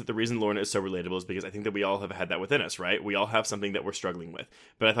is that the reason Lorna is so relatable is because I think that we all have had that within us, right? We all have something that we're struggling with.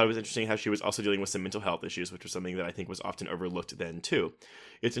 But I thought it was interesting how she was also dealing with some mental health issues, which was something that I think was often overlooked then too.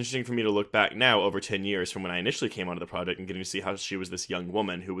 It's interesting for me to look back now, over 10 years from when I initially came onto the project, and getting to see how she was this young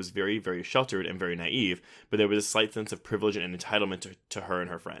woman who was very, very sheltered and very naive, but there was a slight sense of privilege and entitlement to her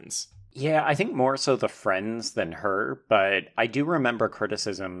and her friends. Yeah, I think more so the friends than her, but I do remember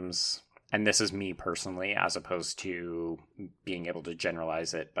criticisms, and this is me personally, as opposed to being able to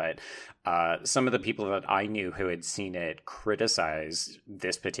generalize it, but some of the people that I knew who had seen it criticize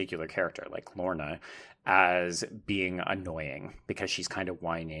this particular character, like Lorna, as being annoying because she's kind of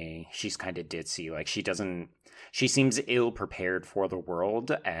whiny, she's kind of ditzy, like she seems ill prepared for the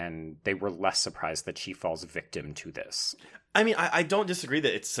world, and they were less surprised that she falls victim to this. I mean, I don't disagree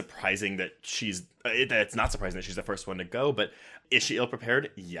that it's surprising that it's not surprising that she's the first one to go, but is she ill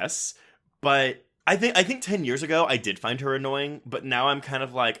prepared? Yes. But I think 10 years ago I did find her annoying, but now I'm kind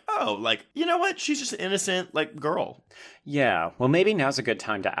of like, oh, like, you know what? She's just an innocent, like, girl. Yeah, well, maybe now's a good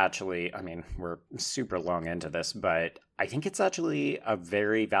time to actually, I mean, we're super long into this, but I think it's actually a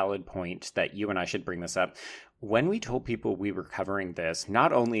very valid point that you and I should bring this up. When we told people we were covering this,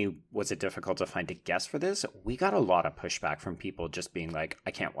 not only was it difficult to find a guest for this, we got a lot of pushback from people just being like, I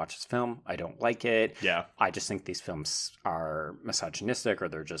can't watch this film. I don't like it. Yeah. I just think these films are misogynistic or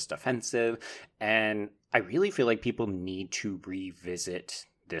they're just offensive. And I really feel like people need to revisit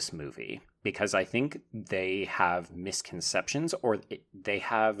this movie because I think they have misconceptions or they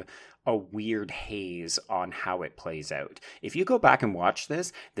have a weird haze on how it plays out. If you go back and watch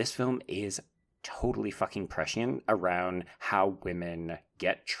this film is totally fucking prescient around how women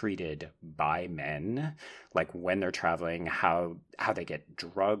get treated by men, like when they're traveling, how they get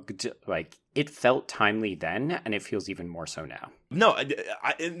drugged. It felt timely then, and it feels even more so now. No,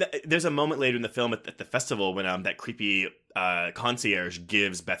 there's a moment later in the film at the festival when that creepy concierge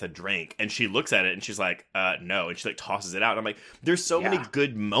gives Beth a drink, and she looks at it and she's like, no, and she like tosses it out. And I'm like, there's so many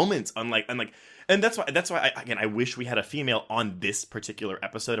good moments, and that's why I wish we had a female on this particular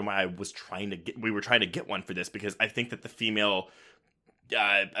episode, and why we were trying to get one for this, because I think that the female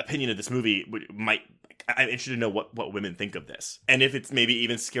opinion of this movie I'm interested to know what women think of this, and if it's maybe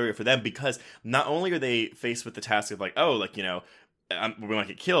even scarier for them, because not only are they faced with the task of like, oh, like, you know, we might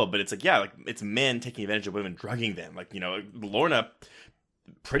get killed, but it's like, yeah, like it's men taking advantage of women, drugging them, like, you know, Lorna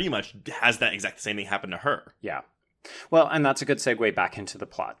pretty much has that exact same thing happen to her. Yeah. Well, and that's a good segue back into the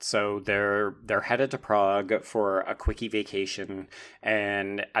plot. So they're headed to Prague for a quickie vacation,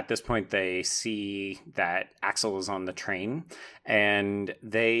 and at this point they see that Axel is on the train, and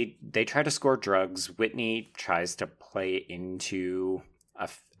they try to score drugs. Whitney tries to play into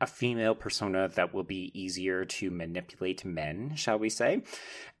a female persona that will be easier to manipulate men, shall we say.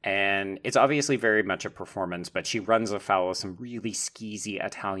 And it's obviously very much a performance, but she runs afoul of some really skeezy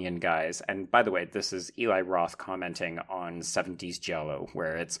Italian guys. And by the way, this is Eli Roth commenting on 70s Giallo,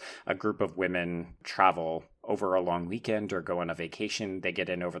 where it's a group of women travel over a long weekend or go on a vacation. They get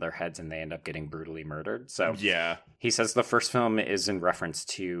in over their heads and they end up getting brutally murdered. So yeah, he says the first film is in reference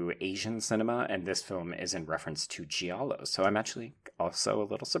to Asian cinema, and this film is in reference to Giallo. So I'm actually also a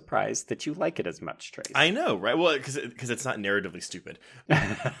little surprised that you like it as much, Trace. I know, right? Well, because it's not narratively stupid.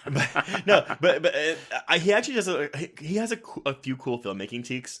 He actually does he has a few cool filmmaking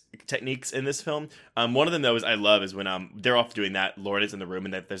techniques in this film. One of them though I love is when they're off doing that, Lauren is in the room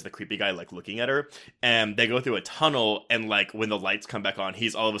and there's the creepy guy like looking at her, and they go through a tunnel, and like when the lights come back on,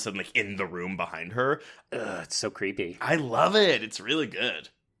 he's all of a sudden like in the room behind her. It's so creepy. I love it. It's really good.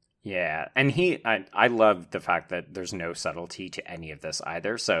 Yeah, and I love the fact that there's no subtlety to any of this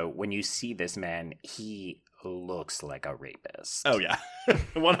either. So when you see this man, he looks like a rapist. Oh yeah,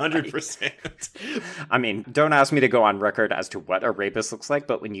 100%. I mean, don't ask me to go on record as to what a rapist looks like,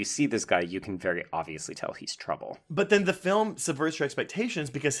 but when you see this guy, you can very obviously tell he's trouble. But then the film subverts your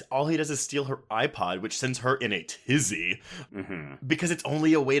expectations because all he does is steal her iPod, which sends her in a tizzy, because it's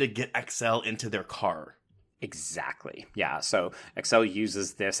only a way to get XL into their car. Exactly. Yeah. So Excel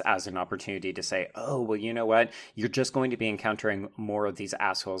uses this as an opportunity to say, oh, well, you know what? You're just going to be encountering more of these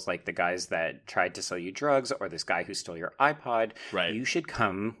assholes like the guys that tried to sell you drugs or this guy who stole your iPod. Right. You should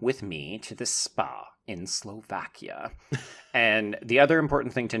come with me to the spa in Slovakia. And the other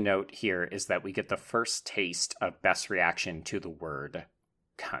important thing to note here is that we get the first taste of Beth's reaction to the word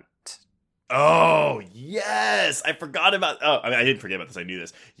cunt. Oh, yes. I forgot about... Oh, I mean, I didn't forget about this. I knew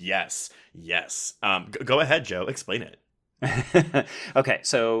this. Yes. Go ahead, Joe. Explain it. Okay,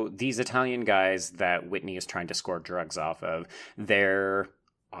 so these Italian guys that Whitney is trying to score drugs off of, they're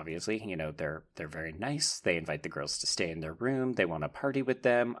obviously, you know, they're very nice. They invite the girls to stay in their room. They want to party with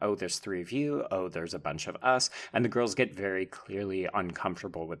them. Oh, there's 3 of you. Oh, there's a bunch of us. And the girls get very clearly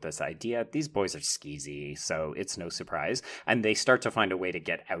uncomfortable with this idea. These boys are skeezy, so it's no surprise. And they start to find a way to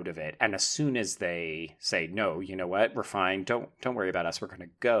get out of it. And as soon as they say, no, you know what, we're fine. Don't worry about us. We're going to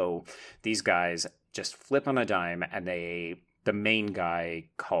go. These guys just flip on a dime, and the main guy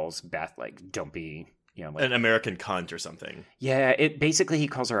calls Beth, like, don't be, you know, like, an American cunt or something. Yeah, basically he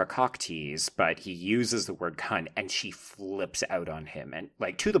calls her a cock tease, but he uses the word cunt, and she flips out on him, and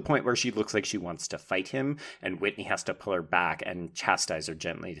like to the point where she looks like she wants to fight him, and Whitney has to pull her back and chastise her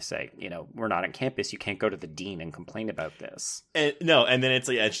gently to say, you know, we're not on campus. You can't go to the dean and complain about this. And then it's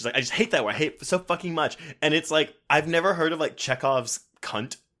like, and she's like, I just hate that word. I hate it so fucking much. And it's like, I've never heard of like Chekhov's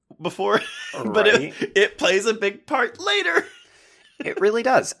cunt before, but it plays a big part later. It really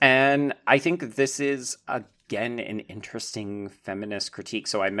does. And I think this is, again, an interesting feminist critique.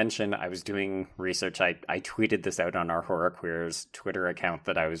 So I mentioned I was doing research. I tweeted this out on our Horror Queers Twitter account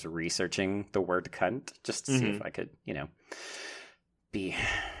that I was researching the word cunt just to see if I could, you know, be...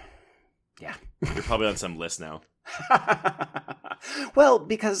 Yeah. You're probably on some list now. Well,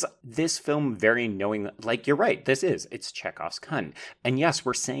 because this film very knowing, like, you're right, it's Chekhov's cunt. And yes,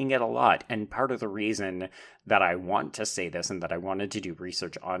 we're saying it a lot. And part of the reason that I want to say this and that I wanted to do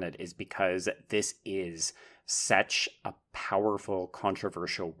research on it is because this is such a powerful,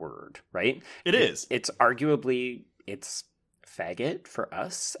 controversial word, right? It is. It's arguably, it's faggot for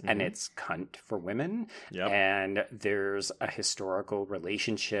us, and it's cunt for women. Yep. And there's a historical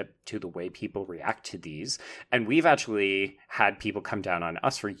relationship to the way people react to these. And we've actually had people come down on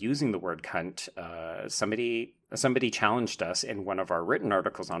us for using the word cunt. Somebody challenged us in one of our written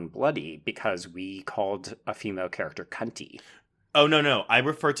articles on Bloody because we called a female character cunty. Oh, no. I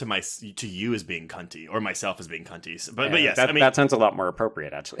refer to you as being cunty, or myself as being cunty. But yes, that sounds a lot more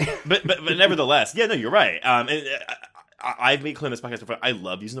appropriate, actually. but nevertheless, yeah, no, you're right. I've made clear in this podcast before, I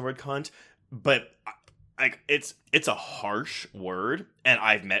love using the word cunt, but like it's a harsh word, and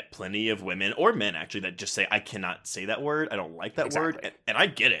I've met plenty of women, or men actually, that just say, I cannot say that word, I don't like that word, and I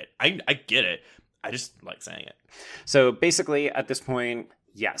get it. I get it. I just like saying it. So basically, at this point,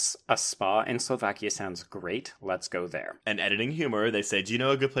 yes, a spa in Slovakia sounds great. Let's go there. And editing humor, they say, do you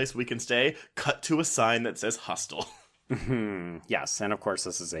know a good place we can stay? Cut to a sign that says hostel. Yes, and of course,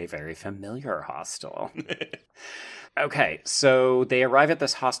 this is a very familiar hostel. Okay, so they arrive at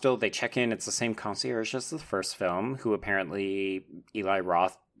this hostel, they check in, it's the same concierge as the first film, who apparently Eli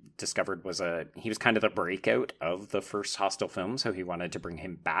Roth discovered he was kind of the breakout of the first Hostel film, so he wanted to bring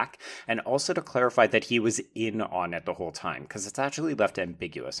him back, and also to clarify that he was in on it the whole time, because it's actually left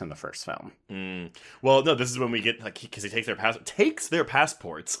ambiguous in the first film. Well, no, this is when we get, like, because he takes their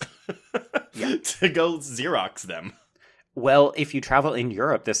passports to go Xerox them. Well, if you travel in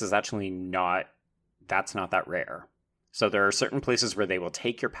Europe, this is actually that's not that rare. So there are certain places where they will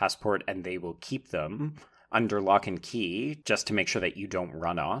take your passport and they will keep them under lock and key just to make sure that you don't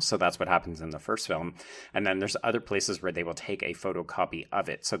run off. So that's what happens in the first film. And then there's other places where they will take a photocopy of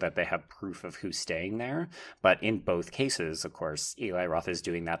it so that they have proof of who's staying there. But in both cases, of course, Eli Roth is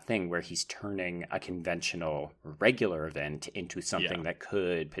doing that thing where he's turning a conventional regular event into something that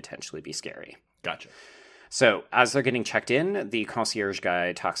could potentially be scary. Gotcha. So, as they're getting checked in, the concierge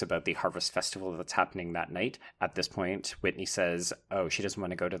guy talks about the Harvest Festival that's happening that night. At this point, Whitney says, she doesn't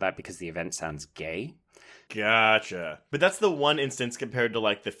want to go to that because the event sounds gay. Gotcha. But that's the one instance compared to,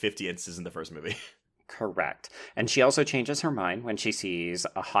 like, the 50 instances in the first movie. Correct. And she also changes her mind when she sees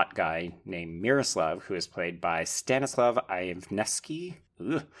a hot guy named Miroslav, who is played by Stanislav Ivnesky,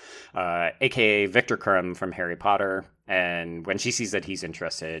 a.k.a. Victor Krum from Harry Potter. And when she sees that he's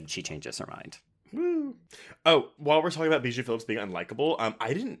interested, she changes her mind. Woo. Oh, while we're talking about Bijou Phillips being unlikable,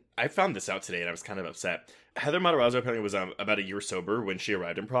 I found this out today and I was kind of upset. Heather Matarazzo apparently was about a year sober when she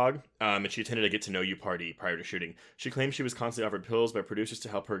arrived in Prague, and she attended a get-to-know-you party prior to shooting. She claimed she was constantly offered pills by producers to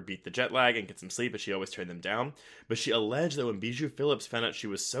help her beat the jet lag and get some sleep, but she always turned them down. But she alleged that when Bijou Phillips found out she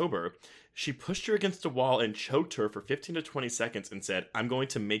was sober, she pushed her against a wall and choked her for 15 to 20 seconds and said, "I'm going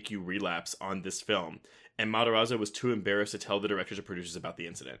to make you relapse on this film." And Matarazzo was too embarrassed to tell the directors or producers about the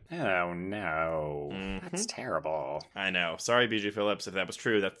incident. Oh, no. That's terrible. I know. Sorry, Bijou Phillips, if that was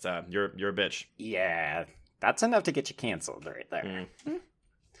true. That's you're a bitch. Yeah, that's enough to get you canceled right there.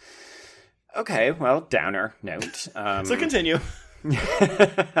 Okay, well, downer note. So continue.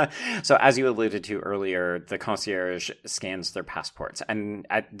 So as you alluded to earlier, the concierge scans their passports. And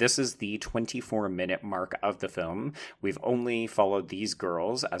this is the 24-minute mark of the film. We've only followed these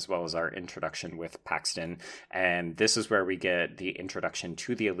girls as well as our introduction with Paxton. And this is where we get the introduction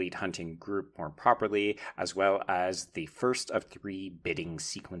to the elite hunting group more properly, as well as the first of 3 bidding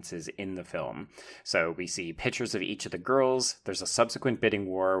sequences in the film. So we see pictures of each of the girls. There's a subsequent bidding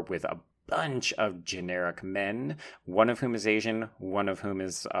war with a bunch of generic men, one of whom is Asian, one of whom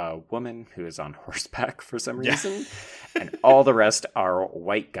is a woman who is on horseback for some reason, and all the rest are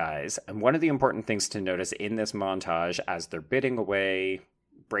white guys. And one of the important things to notice in this montage as they're bidding away,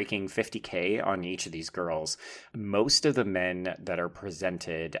 breaking 50K on each of these girls, most of the men that are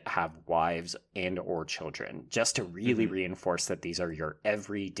presented have wives and or children, just to really reinforce that these are your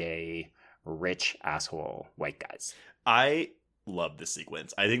everyday rich asshole white guys. I love this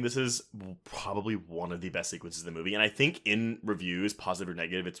sequence. I think this is probably one of the best sequences in the movie, and I think in reviews, positive or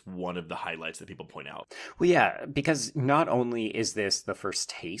negative, it's one of the highlights that people point out. Well, yeah, because not only is this the first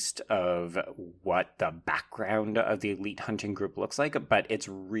taste of what the background of the elite hunting group looks like, but it's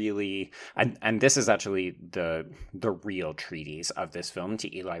really, and this is actually the real treatise of this film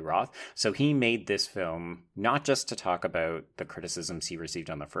to Eli Roth. So he made this film not just to talk about the criticisms he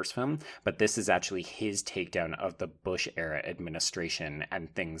received on the first film, but this is actually his takedown of the Bush era administration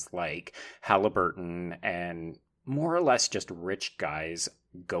and things like Halliburton and more or less just rich guys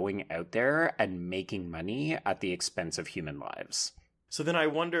going out there and making money at the expense of human lives. So then I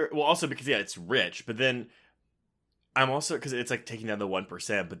wonder, well, also because, yeah, it's rich, but then I'm also, because it's like taking down the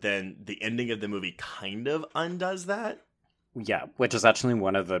 1%, but then the ending of the movie kind of undoes that. Yeah, which is actually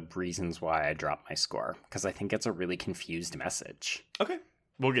one of the reasons why I dropped my score, because I think it's a really confused message. Okay,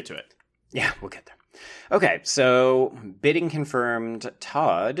 we'll get to it. Yeah, we'll get there. Okay, so bidding confirmed.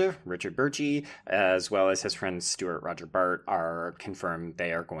 Todd, Richard Burgee, as well as his friend Stuart Roger Bart are confirmed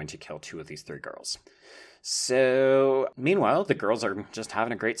they are going to kill 2 of these 3 girls. So, meanwhile, the girls are just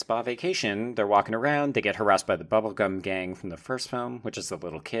having a great spa vacation. They're walking around. They get harassed by the bubblegum gang from the first film, which is the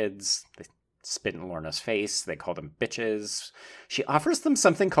little kids. They spit in Lorna's face. They call them bitches. She offers them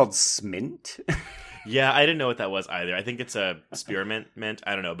something called smint. Yeah, I didn't know what that was either. I think it's a spearmint.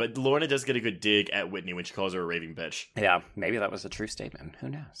 I don't know. But Lorna does get a good dig at Whitney when she calls her a raving bitch. Yeah, maybe that was a true statement. Who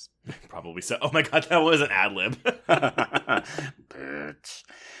knows? Probably so. Oh my god, that was an ad-lib. Bitch.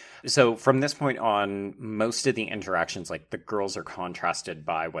 So from this point on, most of the interactions, like the girls are contrasted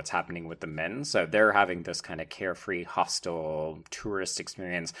by what's happening with the men. So they're having this kind of carefree, hostile tourist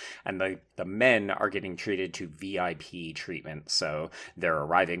experience. And the men are getting treated to VIP treatment. So they're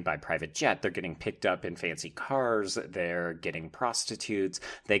arriving by private jet. They're getting picked up in fancy cars. They're getting prostitutes.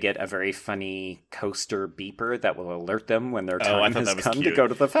 They get a very funny coaster beeper that will alert them when their time has come to go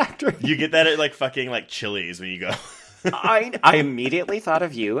to the factory. You get that at like fucking like Chili's when you go. I immediately thought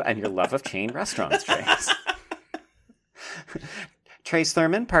of you and your love of chain restaurants, Trace. Trace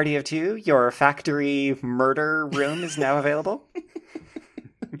Thurman, party of 2, your factory murder room is now available.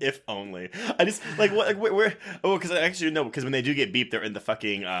 If only. I just, like, what, like, where, oh, because I actually know, because when they do get beeped, they're in the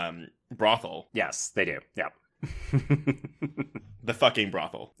fucking brothel. Yes, they do, yeah. The fucking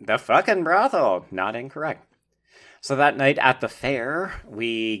brothel. The fucking brothel, not incorrect. So that night at the fair,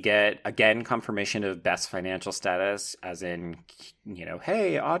 we get, again, confirmation of Beth's financial status, as in, you know,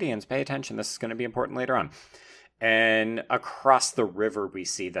 hey, audience, pay attention, this is going to be important later on. And across the river, we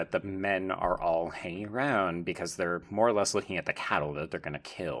see that the men are all hanging around because they're more or less looking at the cattle that they're going to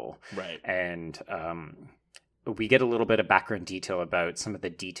kill. Right. And we get a little bit of background detail about some of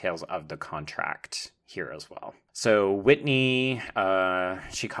the details of the contract here as well. So Whitney,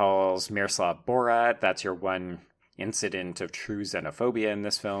 she calls Miroslav Borat. That's your one incident of true xenophobia in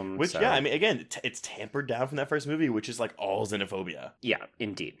this film. Which, yeah, I mean, again, it's tampered down from that first movie, which is like all xenophobia. Yeah,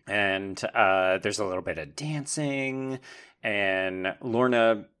 indeed. And there's a little bit of dancing, and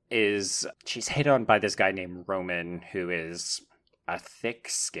Lorna she's hit on by this guy named Roman, who is a thick,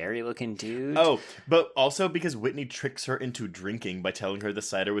 scary-looking dude. Oh, but also because Whitney tricks her into drinking by telling her the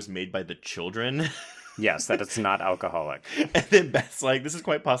cider was made by the children. Yes, that it's not alcoholic. And then Beth's like, this is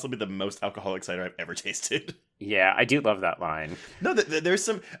quite possibly the most alcoholic cider I've ever tasted. Yeah, I do love that line. No, there's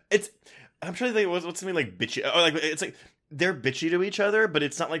some, I'm trying to think what's something like bitchy, or like, it's like, they're bitchy to each other, but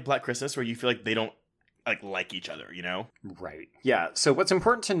it's not like Black Christmas where you feel like they don't like each other, you know? Right. Yeah, so what's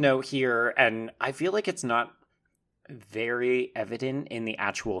important to note here, and I feel like it's not very evident in the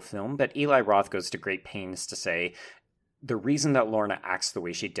actual film, but Eli Roth goes to great pains to say, the reason that Lorna acts the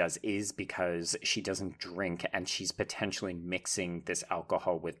way she does is because she doesn't drink and she's potentially mixing this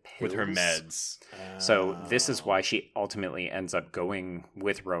alcohol with pills. With her meds. So this is why she ultimately ends up going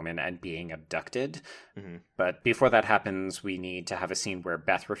with Roman and being abducted. Mm-hmm. But before that happens, we need to have a scene where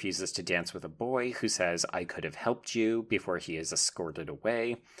Beth refuses to dance with a boy who says, "I could have helped you," before he is escorted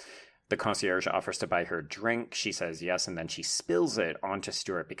away. The concierge offers to buy her a drink. She says yes, and then she spills it onto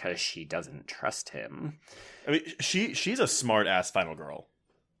Stuart because she doesn't trust him. I mean, she's a smart-ass final girl.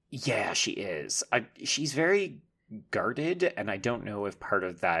 Yeah, she is. She's very guarded, and I don't know if part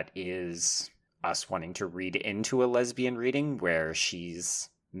of that is us wanting to read into a lesbian reading where she's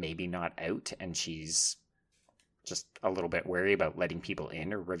maybe not out and she's just a little bit wary about letting people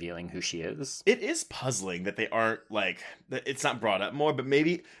in or revealing who she is. It is puzzling that they aren't, like, it's not brought up more, but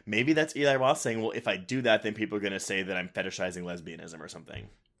maybe that's Eli Roth saying, well, if I do that, then people are going to say that I'm fetishizing lesbianism or something.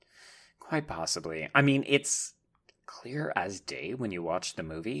 Quite possibly. I mean, it's clear as day when you watch the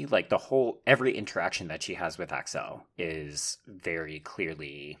movie. Like, every interaction that she has with Axel is very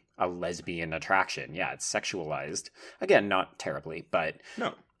clearly a lesbian attraction. Yeah, it's sexualized. Again, not terribly, but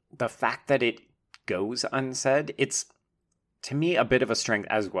no. The fact that it goes unsaid, it's, to me, a bit of a strength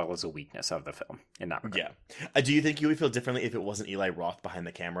as well as a weakness of the film in that regard. Yeah. Do you think you would feel differently if it wasn't Eli Roth behind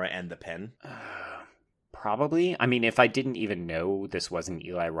the camera and the pen? Probably. I mean, if I didn't even know this was an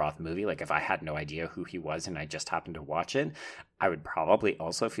Eli Roth movie, like if I had no idea who he was and I just happened to watch it, I would probably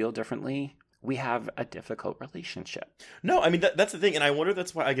also feel differently. We have a difficult relationship. No, I mean, that's the thing, and I wonder if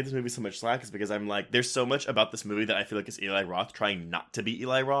that's why I give this movie so much slack, is because I'm like, there's so much about this movie that I feel like is Eli Roth trying not to be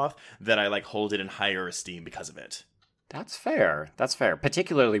Eli Roth, that I, like, hold it in higher esteem because of it. That's fair. That's fair.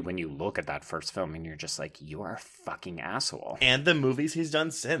 Particularly when you look at that first film and you're just like, you are a fucking asshole. And the movies he's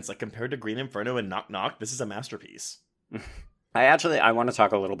done since, like, compared to Green Inferno and Knock Knock, this is a masterpiece. I want to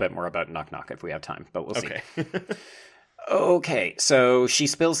talk a little bit more about Knock Knock if we have time, but we'll see. Okay. Okay, so she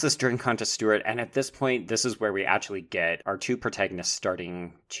spills this drink onto Stuart, and at this point, this is where we actually get our two protagonists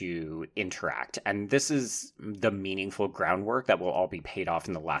starting to interact. And this is the meaningful groundwork that will all be paid off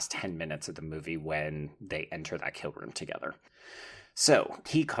in the last 10 minutes of the movie when they enter that kill room together. So,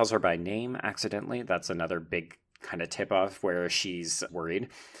 he calls her by name accidentally. That's another big kind of tip-off where she's worried.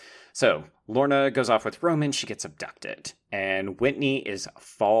 So, Lorna goes off with Roman, she gets abducted, and Whitney is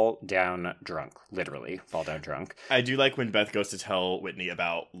fall down drunk, literally fall down drunk. I do like when Beth goes to tell Whitney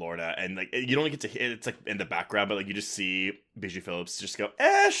about Lorna, and like you don't get to hear it's like in the background, but like you just see Bijou Phillips just go,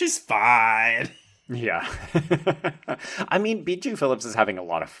 she's fine. Yeah. I mean, Bijou Phillips is having a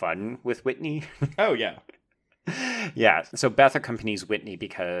lot of fun with Whitney. Oh, yeah. Yeah, so Beth accompanies Whitney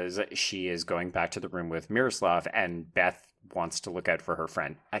because she is going back to the room with Miroslav, and Beth wants to look out for her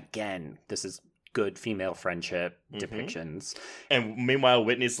friend. Again, this is good female friendship depictions. And meanwhile,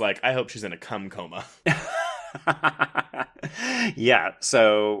 Whitney's like, I hope she's in a cum coma. Yeah,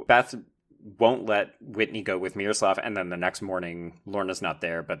 so Beth won't let Whitney go with Miroslav, and then the next morning, Lorna's not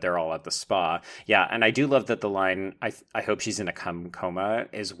there, but they're all at the spa. Yeah, and I do love that the line, I hope she's in a cum coma,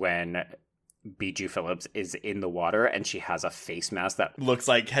 is when Bijou Phillips is in the water and she has a face mask that looks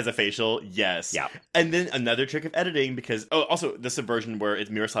like has a facial. Yes. Yeah. And then another trick of editing, because also the subversion where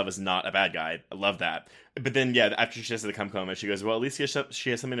Miroslav is not a bad guy. I love that. But then after she says the cum coma, she goes, well, at least she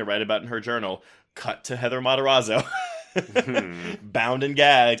has something to write about in her journal. Cut to Heather Matarazzo. Bound and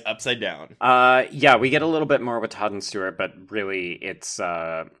gagged upside down. Yeah, we get a little bit more with Todd and Stewart, but really it's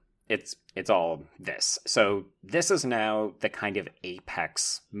all this. So this is now the kind of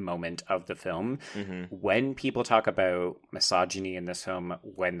apex moment of the film. When people talk about misogyny in this film,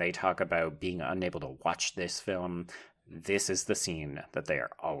 when they talk about being unable to watch this film, this is the scene that they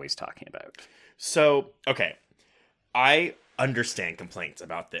are always talking about. So, okay, I understand complaints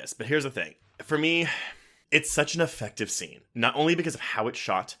about this, but here's the thing. For me, it's such an effective scene, not only because of how it's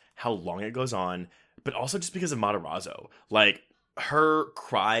shot, how long it goes on, but also just because of Matarazzo. Like, her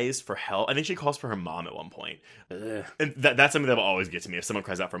cries for help. I think she calls for her mom at one point. And that's something that will always get to me if someone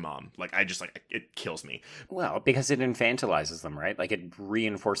cries out for mom. Like, it kills me. Well, because it infantilizes them, right? Like, it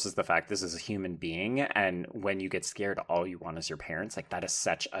reinforces the fact this is a human being, and when you get scared, all you want is your parents. Like, that is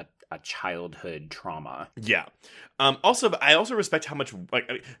such a childhood trauma. Yeah. Also, but I also respect how much,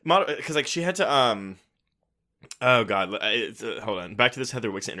 like, because, like, she had to, oh God, hold on. Back to this Heather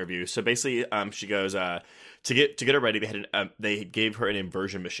Wixon interview. So basically, she goes, To get her ready, they gave her an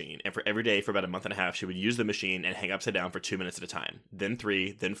inversion machine, and for every day for about a month and a half, she would use the machine and hang upside down for 2 minutes at a time, then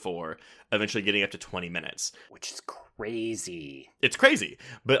 3, then 4, eventually getting up to 20 minutes. Which is crazy. It's crazy.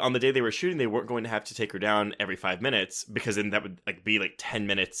 But on the day they were shooting, they weren't going to have to take her down every 5 minutes, because then that would be 10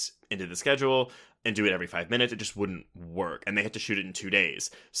 minutes into the schedule and do it every 5 minutes. It just wouldn't work, and they had to shoot it in 2 days.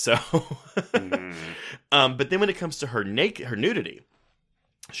 So, but then when it comes to her nudity.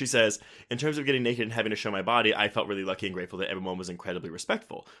 She says, in terms of getting naked and having to show my body, I felt really lucky and grateful that everyone was incredibly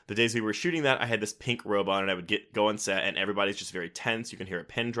respectful. The days we were shooting that, I had this pink robe on, and I would go on set, and everybody's just very tense. You can hear a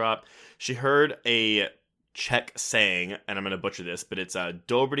pin drop. She heard a Czech saying, and I'm going to butcher this, but it's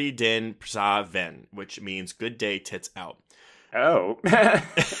Dobrý den prsa ven, which means good day, tits out. Oh,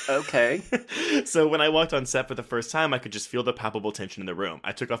 okay. So when I walked on set for the first time, I could just feel the palpable tension in the room.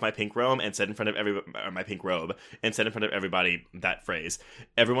 I took off my pink robe and said in front of everybody that phrase.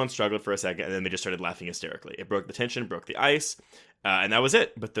 Everyone struggled for a second, and then they just started laughing hysterically. It broke the tension, broke the ice, and that was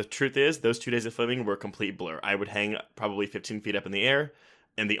it. But the truth is, those 2 days of filming were a complete blur. I would hang probably 15 feet up in the air,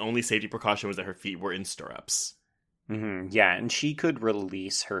 and the only safety precaution was that her feet were in stirrups. Mm-hmm. Yeah, and she could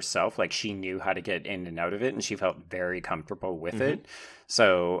release herself. She knew how to get in and out of it, and she felt very comfortable with it.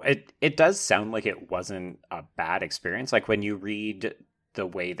 So it does sound like it wasn't a bad experience. When you read the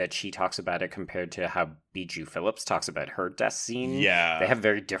way that she talks about it compared to how Bijou Phillips talks about her death scene, they have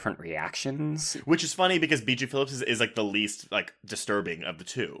very different reactions. Which is funny because Bijou Phillips is the least disturbing of the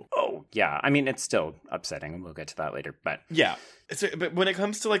two. Oh, yeah. I mean, it's still upsetting, and we'll get to that later. But yeah. But when it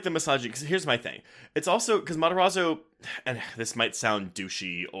comes to the misogyny, because here's my thing. It's also because Matarazzo, and this might sound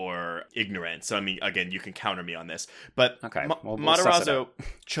douchey or ignorant, so I mean, again, you can counter me on this, but okay, Matarazzo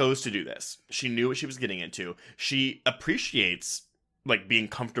chose to do this. She knew what she was getting into. She appreciates being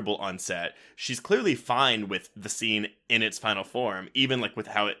comfortable on set. She's clearly fine with the scene in its final form, even with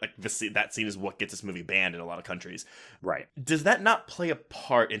how it that scene is what gets this movie banned in a lot of countries. Right. Does that not play a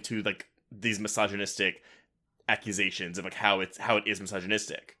part into these misogynistic accusations of how it is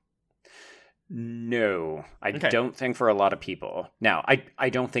misogynistic? No, I don't think for a lot of people. Now, I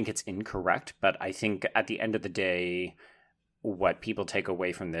don't think it's incorrect, but I think at the end of the day, what people take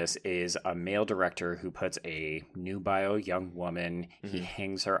away from this is a male director who puts a nubile young woman, he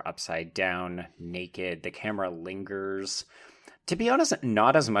hangs her upside down, naked, the camera lingers. To be honest,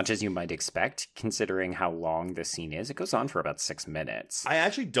 not as much as you might expect, considering how long this scene is. It goes on for about 6 minutes. I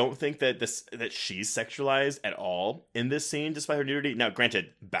actually don't think that she's sexualized at all in this scene, despite her nudity. Now, granted,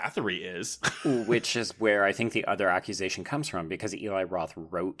 Bathory is. Which is where I think the other accusation comes from, because Eli Roth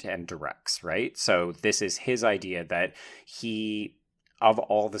wrote and directs, right? So this is his idea that of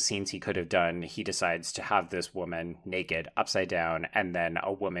all the scenes he could have done, he decides to have this woman naked, upside down, and then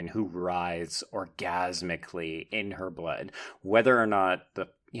a woman who writhes orgasmically in her blood. Whether or not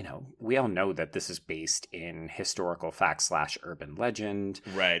we all know that this is based in historical fact / urban legend.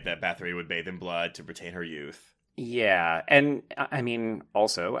 Right, that Bathory would bathe in blood to retain her youth. Yeah, and I mean,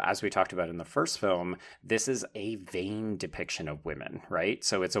 also, as we talked about in the first film, this is a vain depiction of women, right?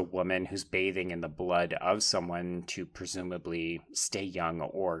 So it's a woman who's bathing in the blood of someone to presumably stay young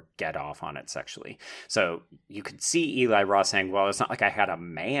or get off on it sexually. So you could see Eli Roth saying, well, it's not like I had a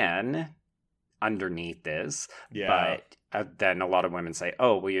man underneath this, but then a lot of women say,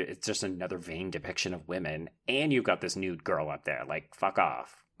 oh, well, it's just another vain depiction of women, and you've got this nude girl up there, fuck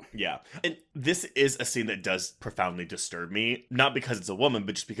off. Yeah. And this is a scene that does profoundly disturb me, not because it's a woman,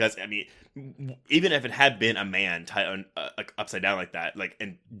 but just because, I mean, even if it had been a man tied on, upside down like that,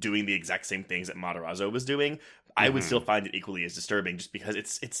 and doing the exact same things that Matarazzo was doing, I would still find it equally as disturbing, just because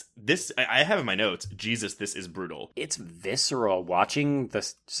it's this. I have in my notes, Jesus, this is brutal. It's visceral watching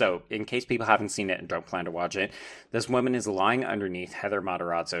this. So in case people haven't seen it and don't plan to watch it, this woman is lying underneath Heather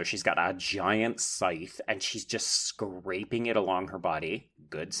Matarazzo. She's got a giant scythe and she's just scraping it along her body.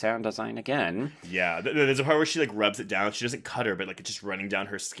 Good sound design again. Yeah, there's a part where she rubs it down. She doesn't cut her, but it's just running down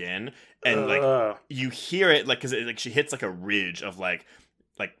her skin, and you hear it because she hits a ridge of I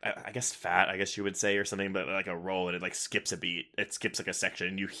guess fat, I guess you would say, or something, but a roll, and it skips a beat. It skips a section,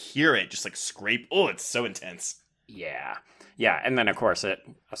 and you hear it just scrape. Oh, it's so intense. Yeah. Yeah, and then of course at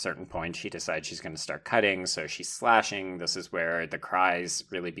a certain point she decides she's going to start cutting, so she's slashing. This is where the cries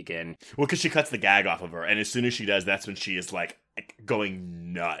really begin. Well, because she cuts the gag off of her, and as soon as she does, that's when she is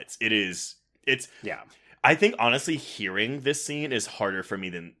going nuts. Yeah. I think honestly hearing this scene is harder for me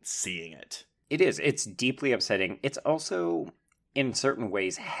than seeing it. It is. It's deeply upsetting. It's also in certain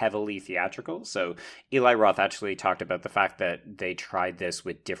ways heavily theatrical. So Eli Roth actually talked about the fact that they tried this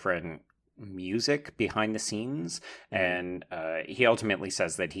with different music behind the scenes, and he ultimately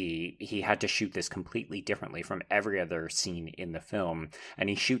says that he had to shoot this completely differently from every other scene in the film, and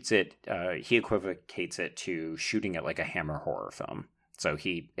he shoots it. He equivocates it to shooting it like a Hammer horror film. So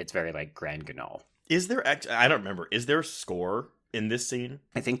it's very like grand guignol. Is there? I don't remember. Is there a score in this scene?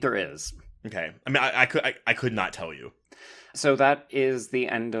 I think there is. Okay. I mean, I could not tell you. So that is the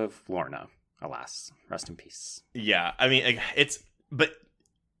end of Lorna. Alas, rest in peace. Yeah, I mean, but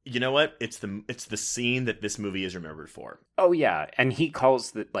you know what? It's the scene that this movie is remembered for. Oh yeah, and he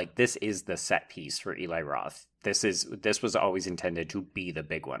calls this is the set piece for Eli Roth. This was always intended to be the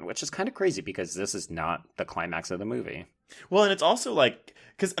big one, which is kind of crazy because this is not the climax of the movie. Well, and it's also like,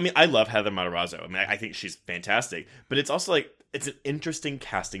 because I mean, I love Heather Matarazzo. I mean, I think she's fantastic, but it's also like it's an interesting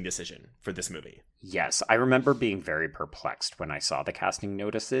casting decision for this movie. Yes, I remember being very perplexed when I saw the casting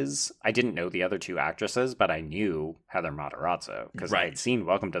notices. I didn't know the other two actresses, but I knew Heather Matarazzo because I had seen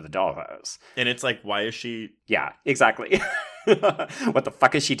Welcome to the Dollhouse. And it's like, why is she? Yeah, exactly. What the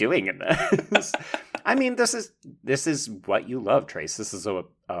fuck is she doing in this? I mean, this is what you love, Trace. This is a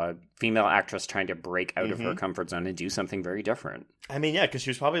female actress trying to break out of her comfort zone and do something very different. I mean, yeah, because she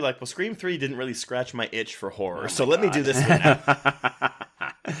was probably like, well, Scream 3 didn't really scratch my itch for horror, so let me do this one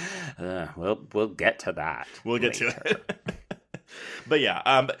now. We'll get to that. We'll get to it. But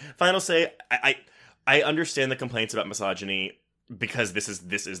yeah, final say, I understand the complaints about misogyny because this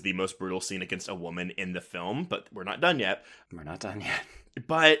is the most brutal scene against a woman in the film, but we're not done yet. We're not done yet.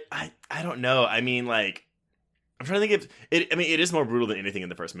 But I don't know. I mean, like, I'm trying to think of it. I mean, it is more brutal than anything in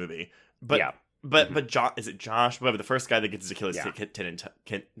the first movie. But yeah. But is it Josh? Whatever, the first guy that gets his Achilles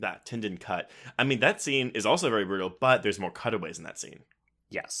tendon cut. I mean, that scene is also very brutal, but there's more cutaways in that scene.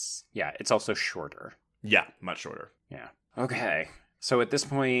 Yes. Yeah, it's also shorter. Yeah, much shorter. Yeah. Okay. So at this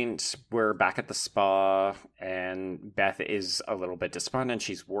point, we're back at the spa, and Beth is a little bit despondent.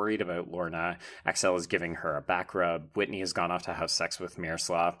 She's worried about Lorna. Axel is giving her a back rub. Whitney has gone off to have sex with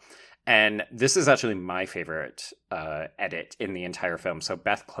Miroslav. And this is actually my favorite edit in the entire film. So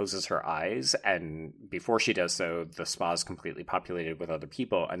Beth closes her eyes, and before she does so, the spa is completely populated with other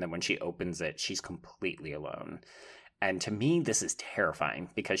people. And then when she opens it, she's completely alone. And to me, this is terrifying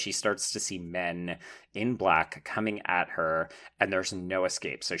because she starts to see men in black coming at her, and there's no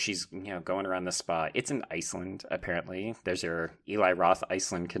escape. So she's, going around the spa. It's in Iceland, apparently. There's your Eli Roth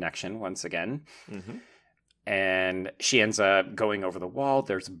Iceland connection once again. Mm-hmm. And she ends up going over the wall.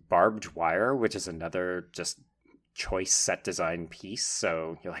 There's barbed wire, which is another just choice set design piece.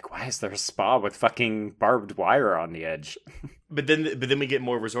 So you're like, why is there a spa with fucking barbed wire on the edge? But then we get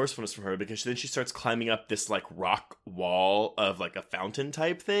more resourcefulness from her because then she starts climbing up this like rock wall of like a fountain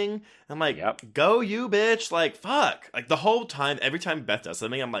type thing. I'm like, yep. Go you, bitch. Like, fuck. Like the whole time, every time Beth does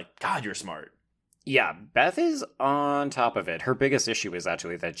something, I'm like, God, you're smart. Yeah, Beth is on top of it. Her biggest issue is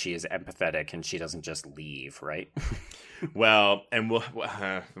actually that she is empathetic and she doesn't just leave, right? Well, and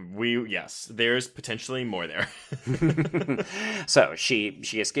yes, there's potentially more there. So she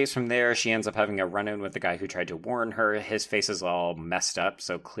escapes from there. She ends up having a run-in with the guy who tried to warn her. His face is all messed up,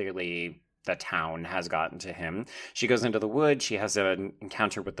 so clearly the town has gotten to him. She goes into the woods. She has an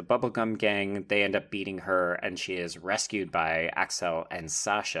encounter with the bubblegum gang. They end up beating her, and she is rescued by Axel and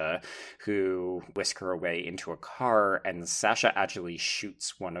Sasha, who whisk her away into a car, and Sasha actually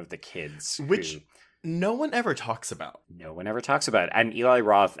shoots one of the kids. Which no one ever talks about. No one ever talks about it. And Eli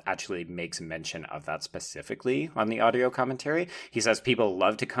Roth actually makes mention of that specifically on the audio commentary. He says people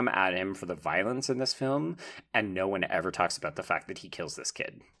love to come at him for the violence in this film, and no one ever talks about the fact that he kills this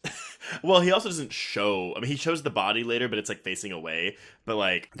kid. Well, he also doesn't show. I mean, he shows the body later, but it's like facing away. But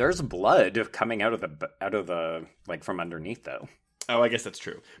like, there's blood coming out of the like from underneath, though. Oh, I guess that's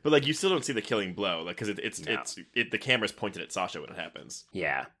true. But like, you still don't see the killing blow, like, because the camera's pointed at Sasha when it happens.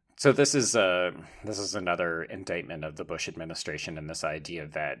 Yeah. So this is another indictment of the Bush administration and this idea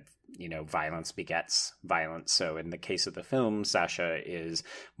that, violence begets violence. So in the case of the film, Sasha is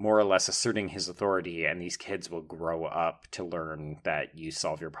more or less asserting his authority, and these kids will grow up to learn that you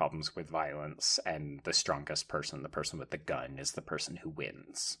solve your problems with violence, and the strongest person, the person with the gun, is the person who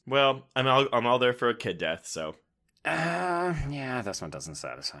wins. Well, I'm all there for a kid death, so. Yeah, this one doesn't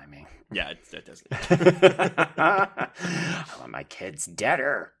satisfy me. Yeah, it doesn't. I want my kids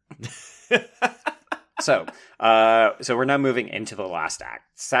deader. So we're now moving into the last act.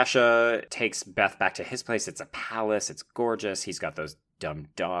 Sasha takes Beth back to his place. It's a palace. It's gorgeous. He's got those dumb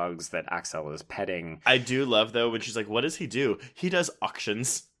dogs that Axel is petting. I do love, though, when she's like, what does he do? He does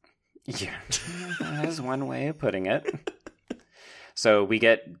auctions. Yeah, that is one way of putting it. So we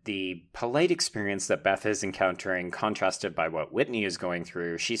get the polite experience that Beth is encountering contrasted by what Whitney is going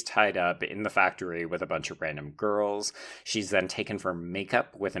through. She's tied up in the factory with a bunch of random girls. She's then taken for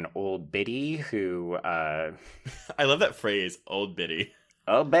makeup with an old biddy who... I love that phrase, old biddy.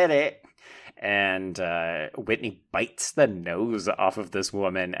 Old biddy. And Whitney bites the nose off of this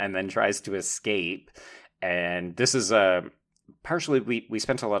woman and then tries to escape. And this is partially, we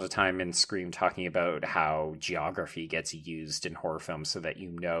spent a lot of time in Scream talking about how geography gets used in horror films so that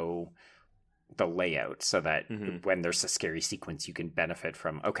you know the layout, so that when there's a scary sequence, you can benefit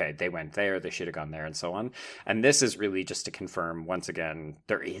from, okay, they went there, they should have gone there, and so on. And this is really just to confirm, once again,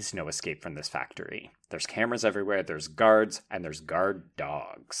 there is no escape from this factory. There's cameras everywhere, there's guards, and there's guard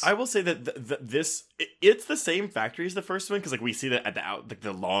dogs. I will say that it's the same factory as the first one, because like we see that at the out, like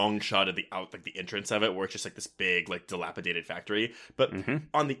the long shot of the out, like the entrance of it, where it's just like this big, like dilapidated factory. But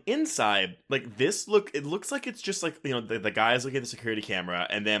on the inside, like it looks like it's just like, you know, the guys looking at the security camera,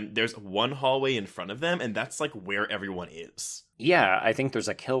 and then there's one hallway in front of them, and that's like where everyone is. Yeah, I think there's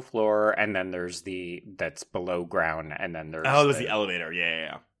a kill floor, and then there's that's below ground, and then there's there's the elevator.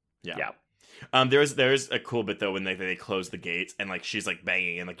 Yeah. There's a cool bit though when they close the gates and like she's like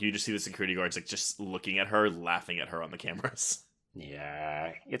banging and like you just see the security guards like just looking at her, laughing at her on the cameras.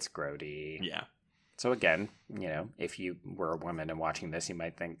 Yeah, it's grody. Yeah. So again, you know, if you were a woman and watching this, you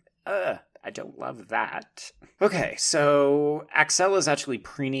might think, I don't love that. Okay, so Axel is actually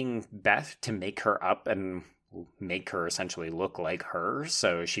preening Beth to make her up and make her essentially look like her.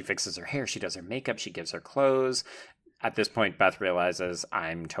 So she fixes her hair, she does her makeup, she gives her clothes. At this point, Beth realizes,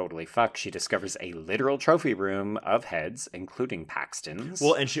 I'm totally fucked. She discovers a literal trophy room of heads, including Paxton's.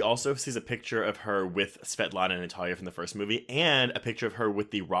 Well, and she also sees a picture of her with Svetlana and Natalia from the first movie, and a picture of her with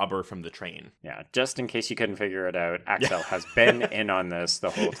the robber from the train. Yeah, just in case you couldn't figure it out, Axel has been in on this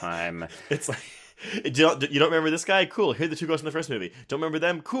the whole time. It's like, you don't remember this guy? Cool, here are the two girls from the first movie. Don't remember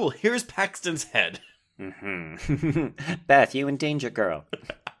them? Cool, here's Paxton's head. Beth, you in danger, girl.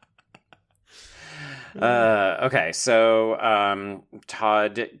 Okay, so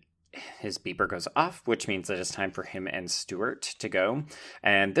Todd, his beeper goes off, which means that it's time for him and Stuart to go.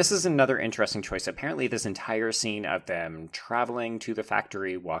 And this is another interesting choice. Apparently, this entire scene of them traveling to the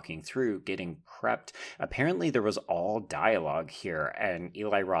factory, walking through, getting prepped, apparently there was all dialogue here, and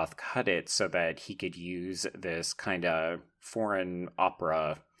Eli Roth cut it so that he could use this kind of foreign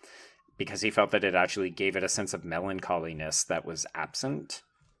opera because he felt that it actually gave it a sense of melancholiness that was absent,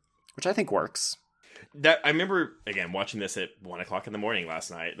 which I think works. That I remember again watching this at 1:00 in the morning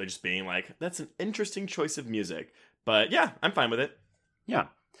last night. Like just being like, "That's an interesting choice of music," but yeah, I'm fine with it. Yeah.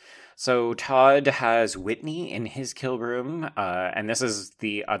 So Todd has Whitney in his kill room, and this is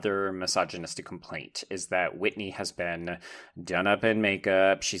the other misogynistic complaint: is that Whitney has been done up in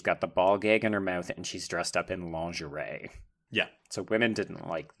makeup. She's got the ball gag in her mouth, and she's dressed up in lingerie. Yeah. So women didn't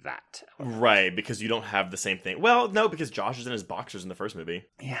like that. Right, because you don't have the same thing. Well, no, because Josh is in his boxers in the first movie.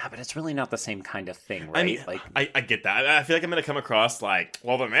 Yeah, but it's really not the same kind of thing, right? I mean, like, I get that. I feel like I'm going to come across like,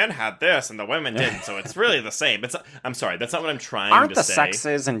 well, the men had this and the women didn't, so it's really the same. I'm sorry, that's not what I'm trying aren't to the say.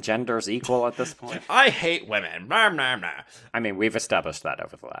 sexes and genders equal at this point? I hate women. Blah, blah, blah. I mean, we've established that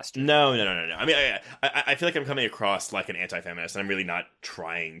over the last year. No. I mean, I feel like I'm coming across like an anti-feminist, and I'm really not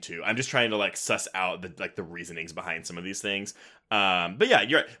trying to. I'm just trying to like suss out the reasonings behind some of these things. But yeah,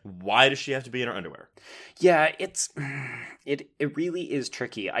 you're right. Why does she have to be in her underwear? Yeah, it really is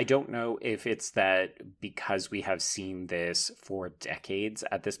tricky. I don't know if it's that because we have seen this for decades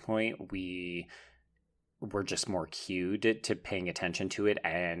at this point, we're just more cued to paying attention to it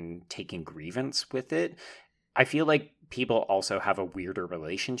and taking grievance with it. I feel like people also have a weirder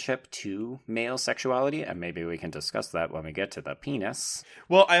relationship to male sexuality, and maybe we can discuss that when we get to the penis.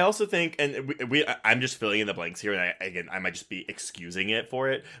 Well, I also think, and I'm just filling in the blanks here, and I might just be excusing it for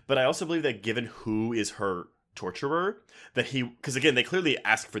it, but I also believe that given who is her torturer, because again, they clearly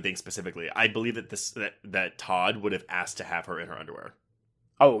ask for things specifically. I believe that Todd would have asked to have her in her underwear.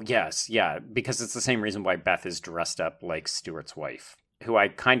 Oh, yes, yeah, because it's the same reason why Beth is dressed up like Stuart's wife. Who I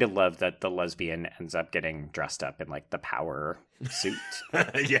kind of love that the lesbian ends up getting dressed up in like the power suit.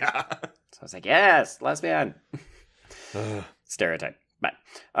 Yeah. So I was like, yes, lesbian. Stereotype. But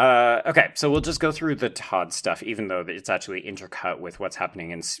okay, so we'll just go through the Todd stuff, even though it's actually intercut with what's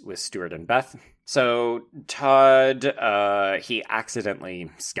happening with Stuart and Beth. So Todd, he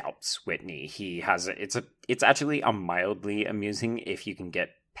accidentally scalps Whitney. It's actually a mildly amusing if you can get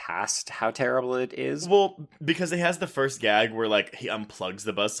past how terrible it is. Well, because he has the first gag where like he unplugs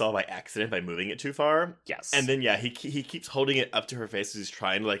the buzzsaw by accident by moving it too far. Yes. And then he keeps holding it up to her face as he's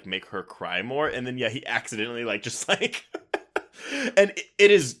trying to like make her cry more, and then he accidentally like just like and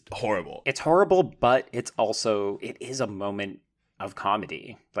it is horrible. It's horrible, but it is a moment of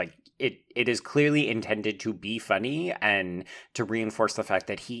comedy. Like, it is clearly intended to be funny and to reinforce the fact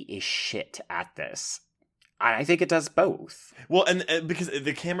that he is shit at this. I think it does both. Well, and because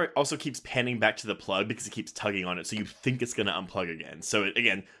the camera also keeps panning back to the plug because it keeps tugging on it, so you think it's going to unplug again. So,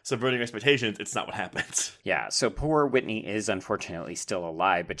 again, subverting your expectations, it's not what happens. Yeah, so poor Whitney is unfortunately still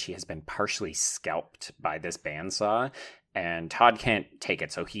alive, but she has been partially scalped by this bandsaw. And Todd can't take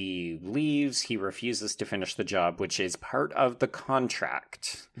it, so he leaves. He refuses to finish the job, which is part of the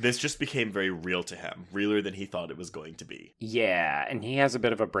contract. This just became very real to him, realer than he thought it was going to be. Yeah, and he has a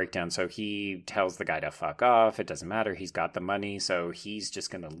bit of a breakdown, so he tells the guy to fuck off. It doesn't matter, he's got the money, so he's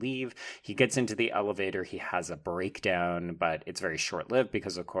just going to leave. He gets into the elevator, he has a breakdown, but it's very short-lived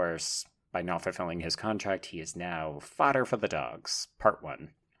because, of course, by not fulfilling his contract, he is now fodder for the dogs. Part 1.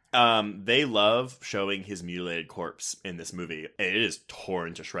 They love showing his mutilated corpse in this movie. It is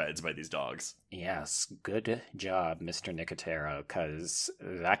torn to shreds by these dogs. Yes, good job, Mr. Nicotero, because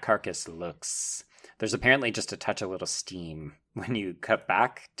that carcass looks... There's apparently just a touch of little steam when you cut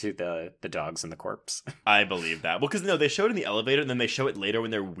back to the dogs and the corpse. I believe that. Well, because no, they show it in the elevator, and then they show it later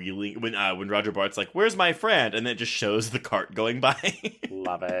when they're wheeling, when Roger Bart's like, "Where's my friend?" And then it just shows the cart going by.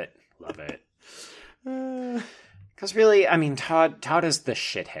 Love it. Love it. Because really, I mean, Todd is the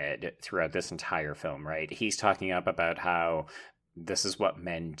shithead throughout this entire film, right? He's talking up about how this is what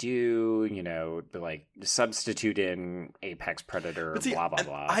men do, you know, like substitute in apex predator, See, blah, blah,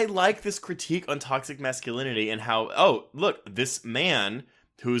 blah. I like this critique on toxic masculinity and how, oh, look, this man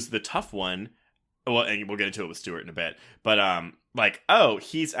who's the tough one, well, and we'll get into it with Stuart in a bit, but, like, oh,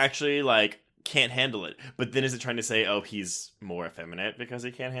 he's actually, like, can't handle it. But then is it trying to say, oh, he's more effeminate because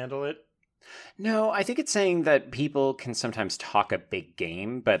he can't handle it? No, I think it's saying that people can sometimes talk a big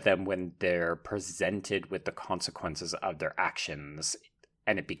game, but then when they're presented with the consequences of their actions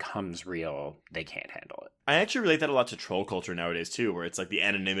and it becomes real, they can't handle it. I actually relate that a lot to troll culture nowadays, too, where it's like the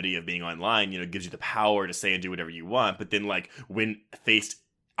anonymity of being online, you know, gives you the power to say and do whatever you want. But then, like, when faced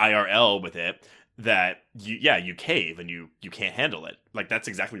IRL with it, that you cave and you can't handle it. Like, that's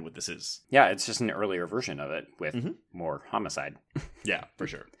exactly what this is. Yeah, it's just an earlier version of it with more homicide. Yeah, for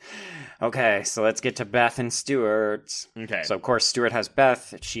sure. Okay, so let's get to Beth and Stuart. Okay. So, of course, Stuart has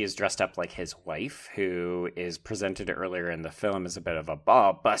Beth. She is dressed up like his wife, who is presented earlier in the film as a bit of a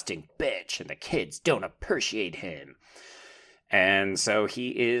ball-busting bitch, and the kids don't appreciate him. And so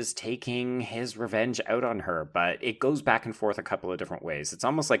he is taking his revenge out on her, but it goes back and forth a couple of different ways. It's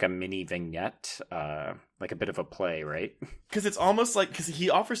almost like a mini vignette, like a bit of a play, right? Because it's almost like, because he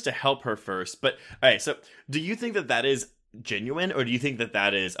offers to help her first. But, all right, so do you think that that is genuine, or do you think that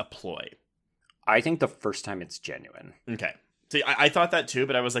that is a ploy? I think the first time it's genuine. Okay. See, I thought that too,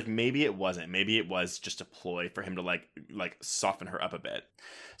 but I was like, maybe it wasn't. Maybe it was just a ploy for him to like soften her up a bit.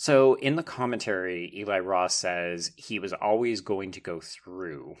 So in the commentary, Eli Roth says he was always going to go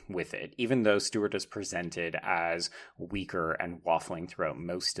through with it, even though Stewart is presented as weaker and waffling throughout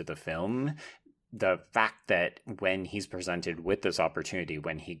most of the film. The fact that when he's presented with this opportunity,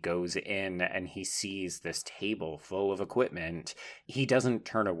 when he goes in and he sees this table full of equipment, he doesn't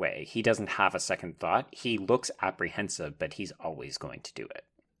turn away. He doesn't have a second thought. He looks apprehensive, but he's always going to do it.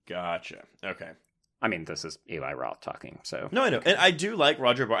 Gotcha. Okay. I mean, this is Eli Roth talking, so... No, I know. And I do like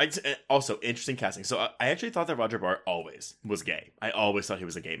Roger Bart. Also, interesting casting. So I actually thought that Roger Bart always was gay. I always thought he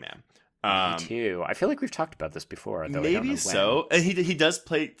was a gay man. Me too. I feel like we've talked about this before, though maybe I don't know so. And he does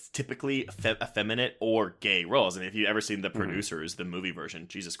play typically effeminate or gay roles. I mean, if you've ever seen The Producers, the movie version,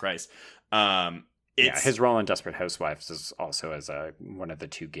 Jesus Christ. His role in Desperate Housewives is also as one of the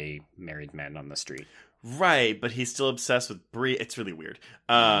two gay married men on the street. Right, but he's still obsessed with Brie. It's really weird.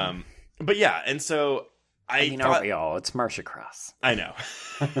 But yeah, and so I mean, thought, aren't we all? It's Marsha Cross. I know.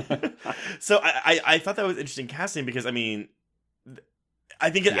 So I thought that was interesting casting because, I mean, I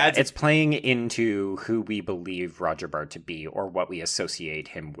think it adds... It's playing into who we believe Roger Bart to be or what we associate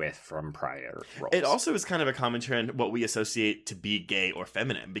him with from prior roles. It also is kind of a commentary on what we associate to be gay or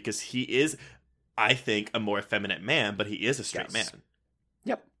feminine, because he is, I think, a more effeminate man, but he is a straight man.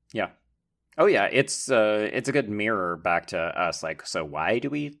 Yep. Yeah. Oh, yeah. It's a good mirror back to us. Like, so why do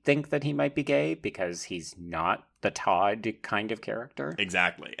we think that he might be gay? Because he's not the Todd kind of character.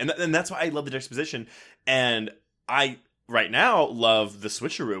 Exactly. And that's why I love the juxtaposition. And I... right now, love the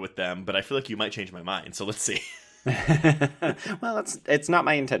switcheroo with them, but I feel like you might change my mind, so let's see. Well, it's not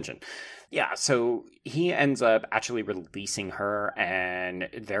my intention. Yeah, so he ends up actually releasing her, and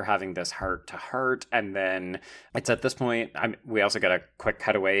they're having this heart-to-heart, and then it's at this point, we also got a quick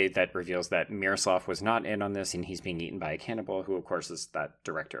cutaway that reveals that Miroslav was not in on this, and he's being eaten by a cannibal, who, of course, is that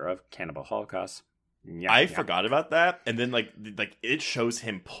director of Cannibal Holocaust. I forgot about that, and then like it shows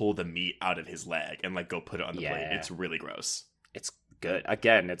him pull the meat out of his leg and like go put it on the plate. It's really gross. it's good.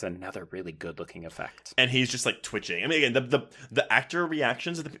 Again, it's another really good looking effect. And he's just like twitching. I mean, again, the actor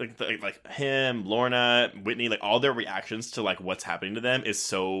reactions, like him, Lorna, Whitney, like all their reactions to like what's happening to them is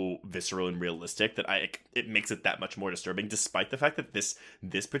so visceral and realistic that it makes it that much more disturbing. Despite the fact that this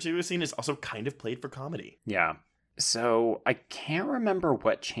particular scene is also kind of played for comedy. Yeah. So I can't remember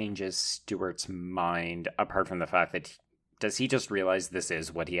what changes Stuart's mind apart from the fact that does he just realize this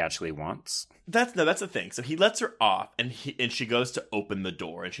is what he actually wants? That's the thing. So he lets her off, and she goes to open the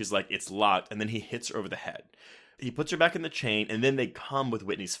door, and she's like, "It's locked," and then he hits her over the head. He puts her back in the chain, and then they come with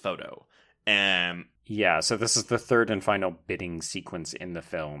Whitney's photo. And yeah, so this is the third and final bidding sequence in the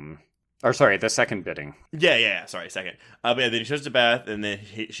film. Or sorry, the second bidding. Yeah. Sorry, second. But yeah, then he shows to Beth, and then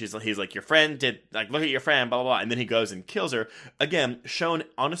he's like, "Your friend did, like, look at your friend, blah, blah, blah." And then he goes and kills her. Again, shown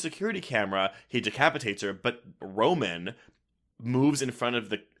on a security camera, he decapitates her, but Roman moves in front of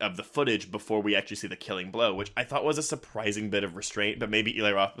the footage before we actually see the killing blow, which I thought was a surprising bit of restraint. But maybe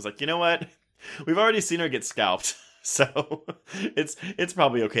Eli Roth was like, you know what? We've already seen her get scalped, so it's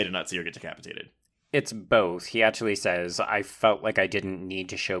probably okay to not see her get decapitated. It's both. He actually says, I felt like I didn't need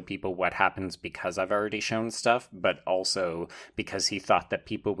to show people what happens because I've already shown stuff, but also because he thought that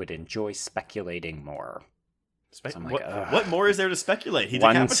people would enjoy speculating more. So I'm like, what more is there to speculate? He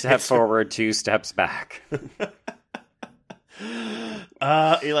one step forward, 2 steps back.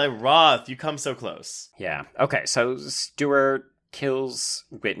 Eli Roth, you come so close. Yeah. Okay, so Stuart kills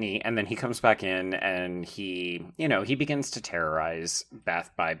Whitney, and then he comes back in, and he begins to terrorize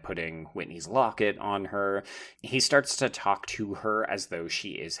Beth by putting Whitney's locket on her. He starts to talk to her as though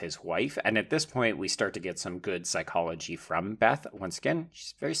she is his wife, and at this point, we start to get some good psychology from Beth. Once again,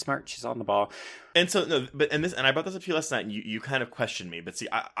 she's very smart. She's on the ball. And so, no, and I brought this up to you last night, and you kind of questioned me, but see,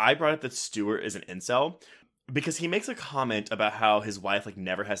 I brought up that Stuart is an incel, because he makes a comment about how his wife like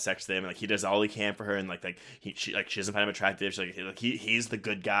never has sex with him, and like he does all he can for her, and she doesn't find him attractive. She's like he's the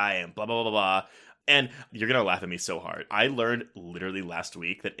good guy, and blah blah blah blah blah. And you're gonna laugh at me so hard. I learned literally last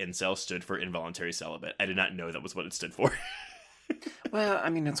week that incel stood for involuntary celibate. I did not know that was what it stood for. Well, I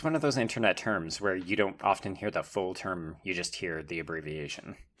mean, it's one of those internet terms where you don't often hear the full term; you just hear the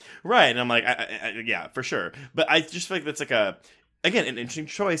abbreviation. Right, and I'm like, yeah, for sure. But I just feel like that's like again, an interesting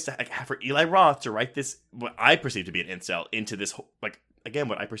choice to have for Eli Roth to write this, what I perceive to be an incel, into this, like, again,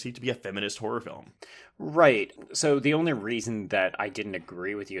 what I perceive to be a feminist horror film. Right. So the only reason that I didn't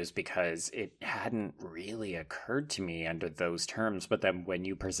agree with you is because it hadn't really occurred to me under those terms. But then when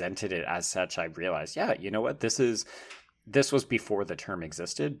you presented it as such, I realized, yeah, you know what? This was before the term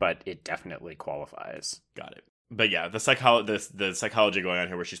existed, but it definitely qualifies. Got it. But yeah, the psychology going on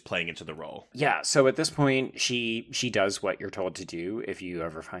here where she's playing into the role. Yeah, so at this point, she does what you're told to do if you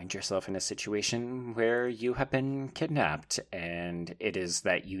ever find yourself in a situation where you have been kidnapped, and it is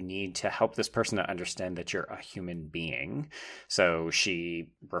that you need to help this person to understand that you're a human being. So she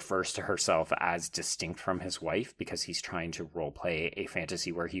refers to herself as distinct from his wife because he's trying to roleplay a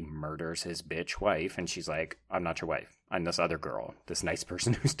fantasy where he murders his bitch wife, and she's like, I'm not your wife. I'm this other girl, this nice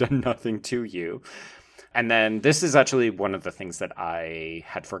person who's done nothing to you. And then this is actually one of the things that I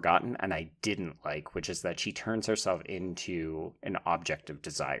had forgotten and I didn't like, which is that she turns herself into an object of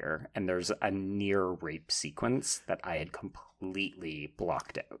desire. And there's a near rape sequence that I had completely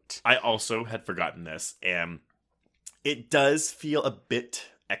blocked out. I also had forgotten this, and it does feel a bit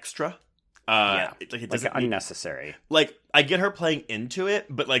extra. Yeah, it doesn't unnecessary. Like, I get her playing into it,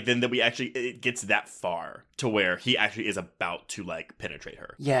 but like then that it gets that far to where he actually is about to like penetrate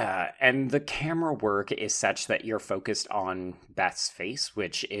her. Yeah, and the camera work is such that you're focused on Beth's face,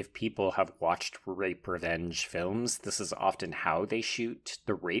 which if people have watched rape revenge films, this is often how they shoot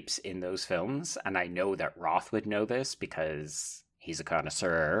the rapes in those films. And I know that Roth would know this because he's a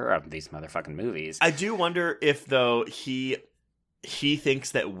connoisseur of these motherfucking movies. I do wonder if though he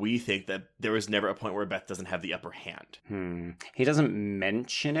thinks that we think that there was never a point where Beth doesn't have the upper hand. He doesn't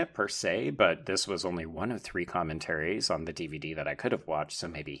mention it per se, but this was only one of 3 commentaries on the DVD that I could have watched, so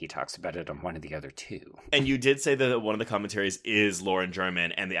maybe he talks about it on one of the other 2. And you did say that one of the commentaries is Lauren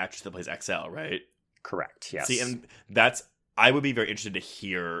German and the actress that plays XL, right? Correct, yes. See, and I would be very interested to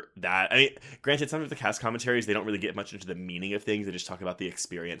hear that. I mean, granted, sometimes the cast commentaries, they don't really get much into the meaning of things. They just talk about the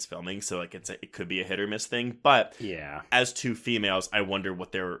experience filming. So, like, it could be a hit or miss thing. But yeah, as 2 females, I wonder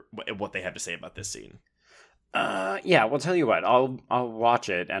what they have to say about this scene. Yeah, well, tell you what, I'll watch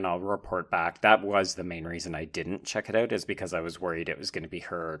it and I'll report back. That was the main reason I didn't check it out, is because I was worried it was going to be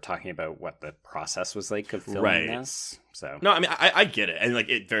her talking about what the process was like of filming this. So no, I mean, I get it, and like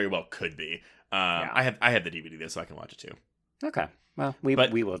it very well could be. Yeah. I have the DVD there, so I can watch it too. Okay, well, we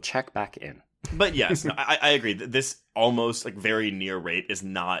will check back in. But yes, no, I agree that this almost like very near rape is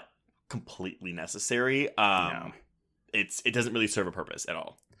not completely necessary. No. it doesn't really serve a purpose at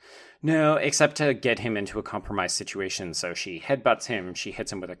all. No, except to get him into a compromised situation. So she headbutts him, she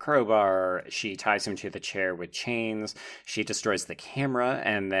hits him with a crowbar, she ties him to the chair with chains, she destroys the camera,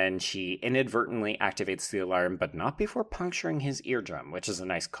 and then she inadvertently activates the alarm, but not before puncturing his eardrum, which is a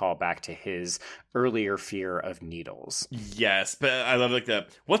nice callback to his earlier fear of needles. Yes, but I love like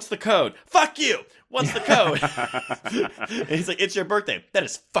what's the code? Fuck you! What's the code? And he's like, it's your birthday. That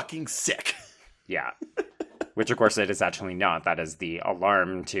is fucking sick. Yeah. Which, of course, it is actually not. That is the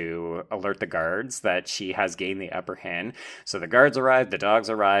alarm to alert the guards that she has gained the upper hand. So the guards arrived, the dogs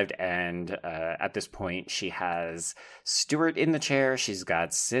arrived, and at this point, she has Stuart in the chair. She's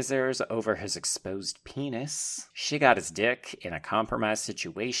got scissors over his exposed penis. She got his dick in a compromised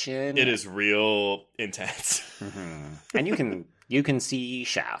situation. It is real intense. Mm-hmm. And you can see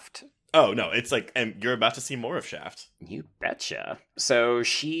Shaft. Oh, no, it's like, and you're about to see more of Shaft. You betcha. So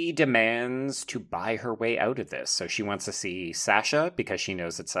she demands to buy her way out of this. So she wants to see Sasha because she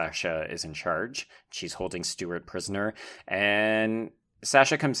knows that Sasha is in charge. She's holding Stuart prisoner. And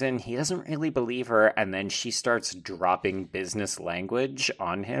Sasha comes in. He doesn't really believe her. And then she starts dropping business language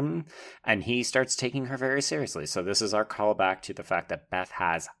on him. And he starts taking her very seriously. So this is our callback to the fact that Beth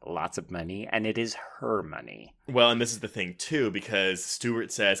has lots of money. And it is her money. Well, and this is the thing, too, because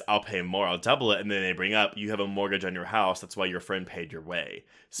Stuart says, I'll pay more, I'll double it. And then they bring up, you have a mortgage on your house. That's why your friend paid your way.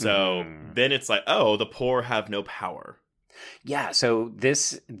 So then it's like, oh, the poor have no power. Yeah, so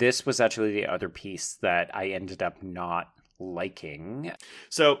this was actually the other piece that I ended up not liking.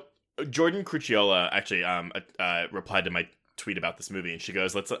 So Jordan Crucchiola actually replied to my tweet about this movie, and she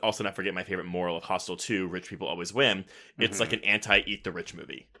goes, let's also not forget my favorite moral of Hostel 2, rich people always win. It's like an anti-eat the rich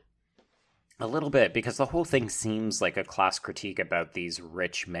movie. A little bit, because the whole thing seems like a class critique about these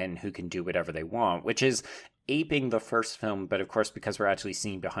rich men who can do whatever they want, which is aping the first film, but of course because we're actually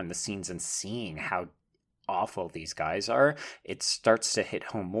seeing behind the scenes and seeing how awful these guys are, it starts to hit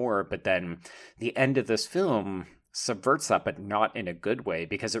home more. But then the end of this film subverts that, but not in a good way,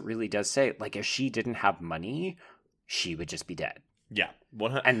 because it really does say, like, if she didn't have money, she would just be dead. Yeah.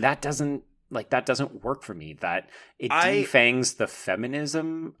 And that doesn't work for me. That it defangs the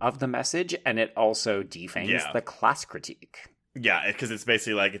feminism of the message, and it also defangs the class critique. Yeah, because it's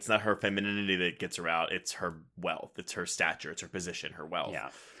basically like, it's not her femininity that gets her out, it's her wealth, it's her stature, it's her position, her wealth. Yeah.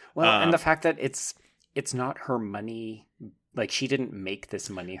 Well, and the fact that it's not her money. Like, she didn't make this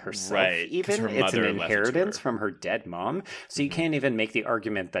money herself, right, even. It's an inheritance from her dead mom. So you can't even make the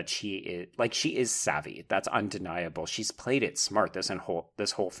argument that she is savvy. That's undeniable. She's played it smart this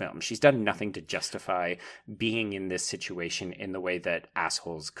whole film. She's done nothing to justify being in this situation in the way that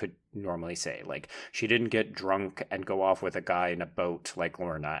assholes could normally say. Like, she didn't get drunk and go off with a guy in a boat like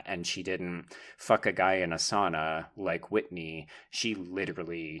Lorna, and she didn't fuck a guy in a sauna like Whitney. She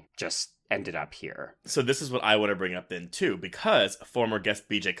literally just ended up here. So this is what I want to bring up then too, because former guest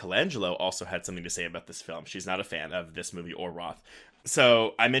BJ Colangelo also had something to say about this film. She's not a fan of this movie or Roth.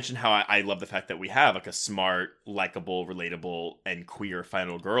 So I mentioned how I love the fact that we have like a smart, likable, relatable, and queer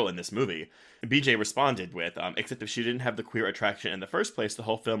final girl in this movie. BJ responded with, except if she didn't have the queer attraction in the first place, the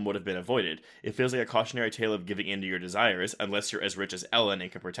whole film would have been avoided. It feels like a cautionary tale of giving in to your desires, unless you're as rich as Ellen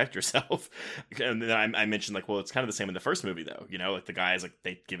and can protect yourself. And then I mentioned, like, well, it's kind of the same in the first movie, though. You know, like, the guys, like,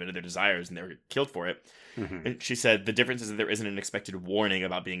 they give in to their desires and they're killed for it. Mm-hmm. And she said, the difference is that there isn't an expected warning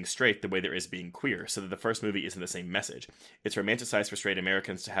about being straight the way there is being queer, so that the first movie isn't the same message. It's romanticized for straight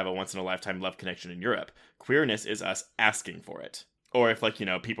Americans to have a once-in-a-lifetime love connection in Europe. Queerness is us asking for it. Or if, like, you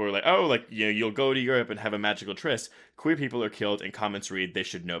know, people are like, oh, like, you know, you'll go to Europe and have a magical tryst. Queer people are killed, and comments read, they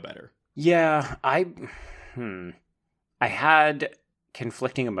should know better. Yeah, I had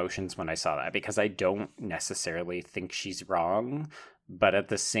conflicting emotions when I saw that, because I don't necessarily think she's wrong, but at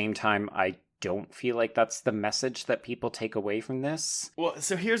the same time, I don't feel like that's the message that people take away from this. Well,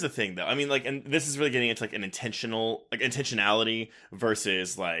 so here's the thing, though. I mean, like, and this is really getting into, like, an intentionality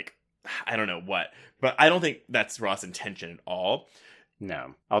versus, like, I don't know what, but I don't think that's Roth's intention at all.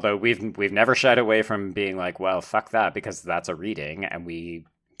 No, although we've never shied away from being like, well, fuck that, because that's a reading, and we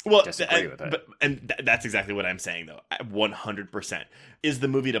disagree with it. That's exactly what I'm saying, though. 100%. Is the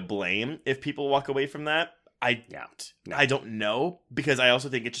movie to blame if people walk away from that? I don't know, because I also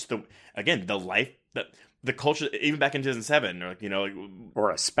think it's just the life that. The culture, even back in 2007, or, you know, like,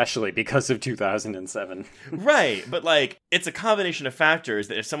 or especially because of 2007. Right. But, like, it's a combination of factors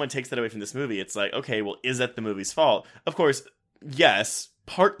that if someone takes that away from this movie, it's like, okay, well, is that the movie's fault? Of course, yes,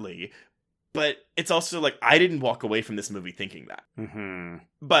 partly. But it's also like, I didn't walk away from this movie thinking that. Mm-hmm.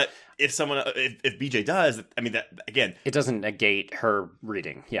 But if BJ does, I mean, that, again, it doesn't negate her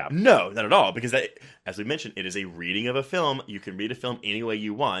reading. Yeah. No, not at all. Because that, as we mentioned, it is a reading of a film. You can read a film any way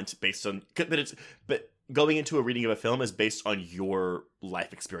you want based on, but going into a reading of a film is based on your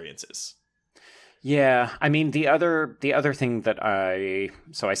life experiences. Yeah, I mean the other thing that I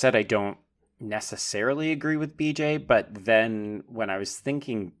said I don't necessarily agree with BJ, but then when I was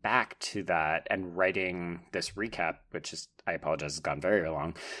thinking back to that and writing this recap, which is, I apologize, has gone very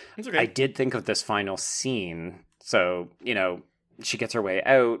long. It's okay. I did think of this final scene. So, she gets her way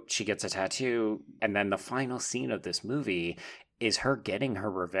out, she gets a tattoo, and then the final scene of this movie is her getting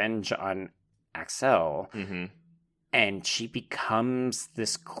her revenge on Axel. Mm-hmm. And she becomes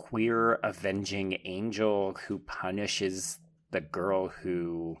this queer avenging angel who punishes the girl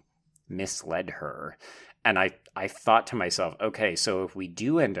who misled her. And I thought to myself, okay, so if we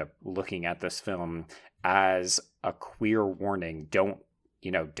do end up looking at this film as a queer warning, don't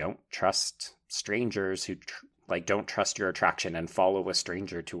trust strangers who don't trust your attraction and follow a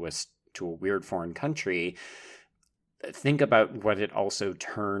stranger to a weird foreign country. Think about what it also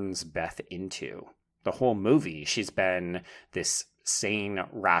turns Beth into. The whole movie, she's been this sane,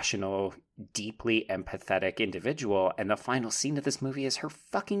 rational, deeply empathetic individual, and the final scene of this movie is her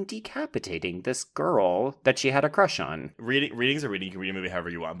fucking decapitating this girl that she had a crush on. Reading's a reading. You can read a movie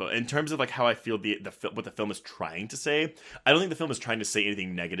however you want, but in terms of how I feel what the film is trying to say, I don't think the film is trying to say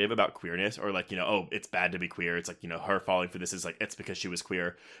anything negative about queerness or oh, it's bad to be queer. It's her falling for this is it's because she was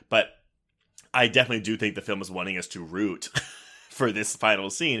queer. But I definitely do think the film is wanting us to root for this final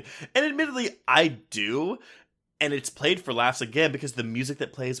scene. And admittedly, I do. And it's played for laughs again because the music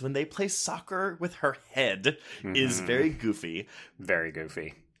that plays when they play soccer with her head is very goofy. Very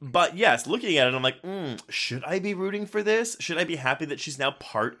goofy. But yes, looking at it, I'm like, should I be rooting for this? Should I be happy that she's now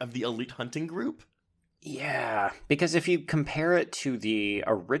part of the elite hunting group? Yeah, because if you compare it to the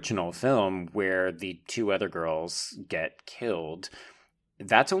original film where the two other girls get killed,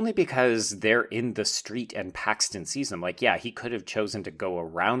 that's only because they're in the street and Paxton sees them. Yeah, he could have chosen to go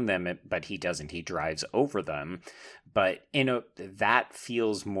around them, but he doesn't. He drives over them. But, that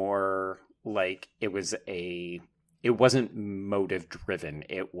feels more like it wasn't motive driven.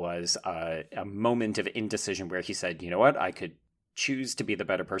 It was a moment of indecision where he said, you know what, I could choose to be the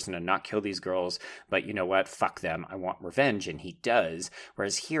better person and not kill these girls, but you know what, fuck them, I want revenge, and he does.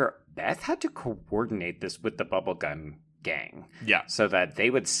 Whereas here, Beth had to coordinate this with the bubblegum gang. Yeah. So that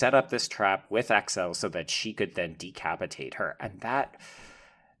they would set up this trap with Axel so that she could then decapitate her. And that,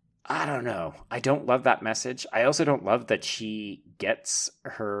 I don't know. I don't love that message. I also don't love that she gets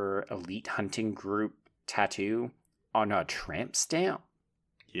her elite hunting group tattoo on a tramp stamp.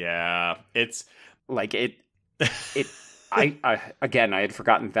 Yeah. It's I had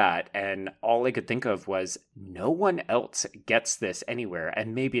forgotten that, and all I could think of was no one else gets this anywhere,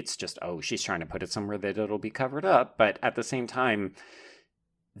 and maybe it's just, she's trying to put it somewhere that it'll be covered up, but at the same time,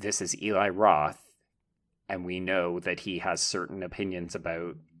 this is Eli Roth, and we know that he has certain opinions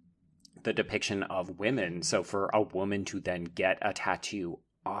about the depiction of women, so for a woman to then get a tattoo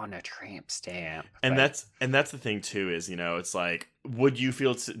on a tramp stamp. And that's the thing too, is, it's would you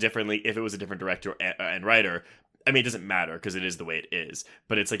feel differently if it was a different director and writer? I mean, it doesn't matter because it is the way it is.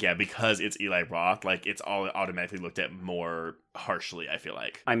 But it's because it's Eli Roth, it's all automatically looked at more harshly, I feel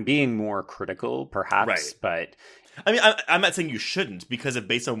like. I'm being more critical, perhaps, right. But... I mean, I'm not saying you shouldn't, because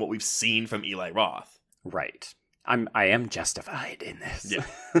based on what we've seen from Eli Roth. Right. I am justified in this.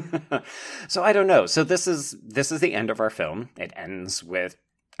 Yeah. So I don't know. So this is the end of our film. It ends with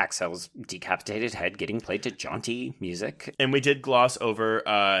Axel's decapitated head getting played to jaunty music. And we did gloss over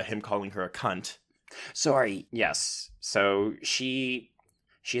him calling her a cunt. Sorry, yes. So she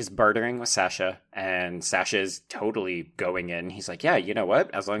is bartering with Sasha, and Sasha is totally going in. He's like, yeah, you know what?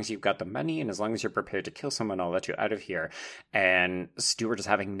 As long as you've got the money and as long as you're prepared to kill someone, I'll let you out of here. And Stuart is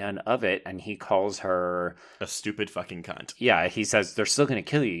having none of it, and he calls her... a stupid fucking cunt. Yeah, he says, they're still going to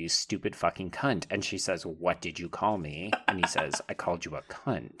kill you, you stupid fucking cunt. And she says, what did you call me? And he says, I called you a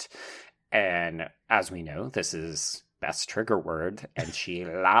cunt. And as we know, this is Beth's trigger word, and she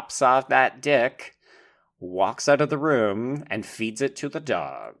lops off that dick, walks out of the room, and feeds it to the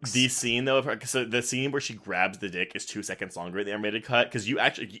dogs. The scene, though, so the scene where she grabs the dick is 2 seconds longer in the animated cut, because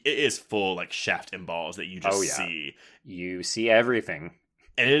it is full, shaft and balls that you just see. You see everything.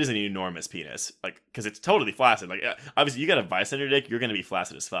 And it is an enormous penis, because it's totally flaccid. Obviously, you got a vice on your dick, you're going to be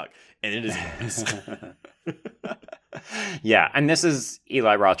flaccid as fuck. And it is enormous. Yeah, and this is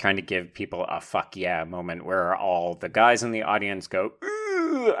Eli Roth trying to give people a fuck yeah moment where all the guys in the audience go,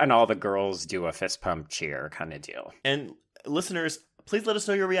 ooh, and all the girls do a fist pump cheer kind of deal. And listeners, please let us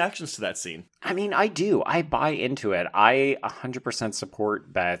know your reactions to that scene. I mean, I do. I buy into it. I 100%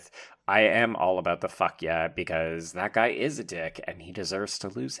 support Beth. I am all about the fuck yeah, because that guy is a dick and he deserves to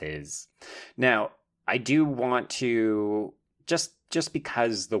lose his. Now, I do want to just just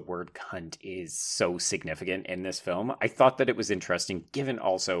because the word cunt is so significant in this film, I thought that it was interesting, given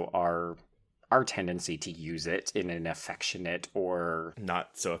also our tendency to use it in an affectionate or...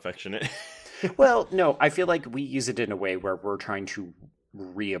 Not so affectionate. Well, no, I feel like we use it in a way where we're trying to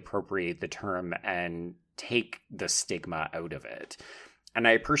reappropriate the term and take the stigma out of it. And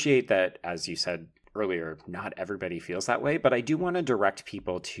I appreciate that, as you said earlier, not everybody feels that way, but I do want to direct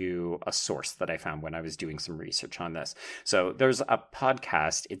people to a source that I found when I was doing some research on this. So there's a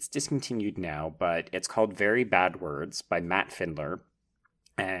podcast, it's discontinued now, but it's called Very Bad Words by Matt Findler.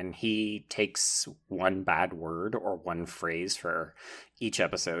 And he takes one bad word or one phrase for each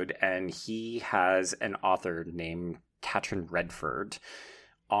episode, and he has an author named Katrin Redford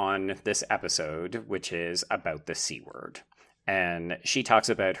on this episode, which is about the C word. And she talks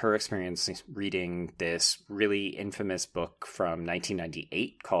about her experience reading this really infamous book from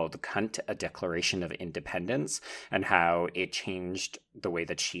 1998 called Cunt, A Declaration of Independence, and how it changed the way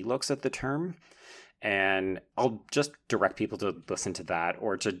that she looks at the term. And I'll just direct people to listen to that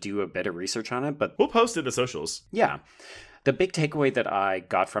or to do a bit of research on it. But we'll post it in the socials. Yeah. The big takeaway that I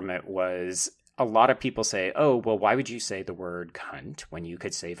got from it was a lot of people say, oh, well, why would you say the word cunt when you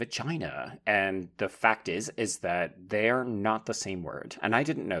could say vagina? And the fact is that they're not the same word. And I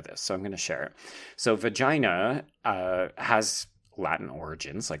didn't know this, so I'm going to share it. So vagina has Latin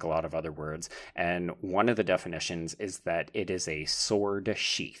origins, like a lot of other words. And one of the definitions is that it is a sword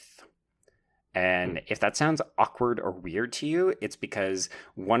sheath. And if that sounds awkward or weird to you, it's because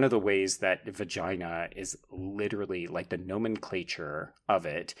one of the ways that vagina is literally like the nomenclature of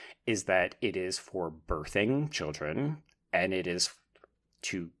it is that it is for birthing children, and it is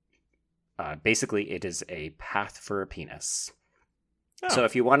to basically it is a path for a penis. Oh. So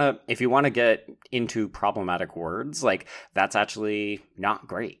if you want to get into problematic words, like that's actually not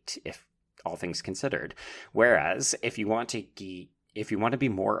great if all things considered. Whereas if you want to be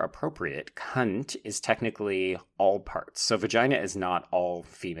more appropriate, cunt is technically all parts. So vagina is not all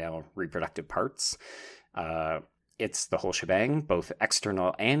female reproductive parts. It's the whole shebang, both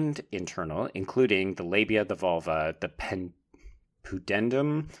external and internal, including the labia, the vulva, the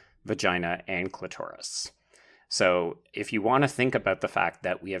pudendum, vagina, and clitoris. So if you want to think about the fact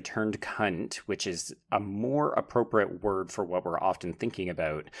that we have turned cunt, which is a more appropriate word for what we're often thinking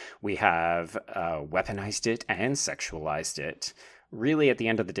about, we have weaponized it and sexualized it. Really, at the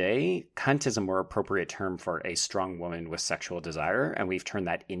end of the day, cunt is a more appropriate term for a strong woman with sexual desire, and we've turned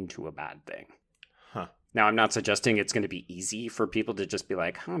that into a bad thing. Huh. Now, I'm not suggesting it's going to be easy for people to just be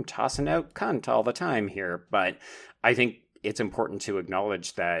like, I'm tossing out cunt all the time here, but I think it's important to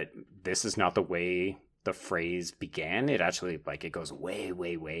acknowledge that this is not the way the phrase began. It actually, it goes way,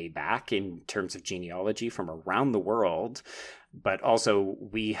 way, way back in terms of genealogy from around the world, but also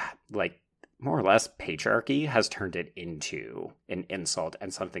we, more or less, patriarchy has turned it into an insult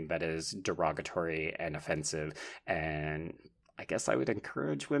and something that is derogatory and offensive. And I guess I would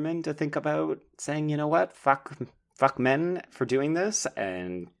encourage women to think about saying, you know what, fuck men for doing this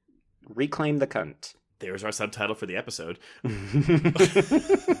and reclaim the cunt. There's our subtitle for the episode.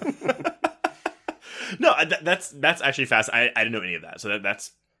 No, that's actually fast. I didn't know any of that, so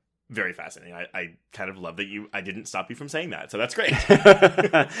that's very fascinating. I kind of love that I didn't stop you from saying that, so that's great.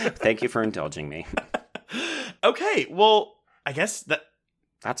 Thank you for indulging me. Okay, well, I guess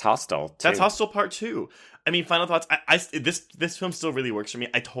that's Hostel, too. That's Hostel Part 2. I mean, final thoughts. This film still really works for me.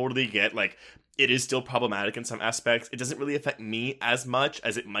 I totally get, it is still problematic in some aspects. It doesn't really affect me as much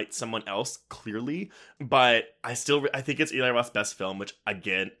as it might someone else, clearly. But I think it's Eli Roth's best film, which,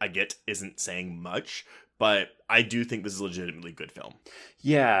 again, I get isn't saying much. But I do think this is a legitimately good film.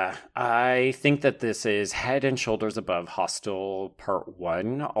 Yeah, I think that this is head and shoulders above Hostel Part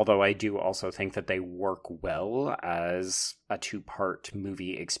 1, although I do also think that they work well as a two-part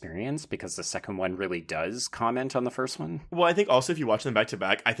movie experience because the second one really does comment on the first one. Well, I think also if you watch them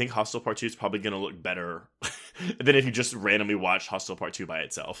back-to-back, I think Hostel Part 2 is probably going to look better than if you just randomly watch Hostel Part 2 by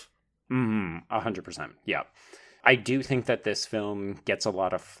itself. 100%, yeah. I do think that this film gets a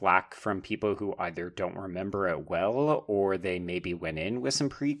lot of flack from people who either don't remember it well or they maybe went in with some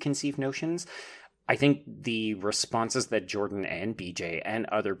preconceived notions. I think the responses that Jordan and BJ and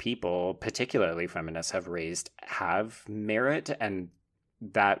other people, particularly feminists, have raised have merit, and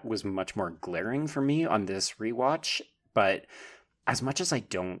that was much more glaring for me on this rewatch. But as much as I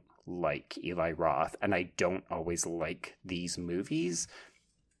don't like Eli Roth, and I don't always like these movies,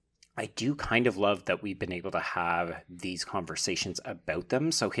 I do kind of love that we've been able to have these conversations about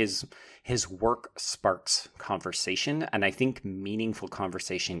them. So his work sparks conversation, and I think meaningful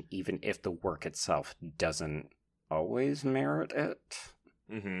conversation, even if the work itself doesn't always merit it.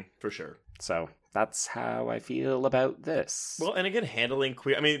 For sure. So that's how I feel about this. Well, and again, handling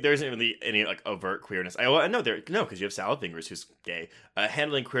queer. I mean, there isn't really any like overt queerness. I know because you have Salad Fingers, who's gay,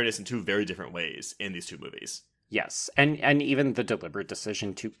 handling queerness in two very different ways in these two movies. Yes, and even the deliberate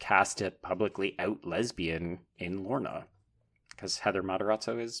decision to cast a publicly out lesbian in Lorna. Because Heather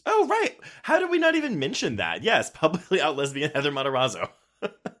Matarazzo is... Oh, right. How did we not even mention that? Yes, publicly out lesbian Heather Matarazzo.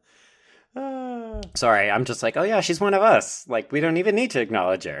 Sorry, I'm just like, oh yeah, she's one of us. Like, we don't even need to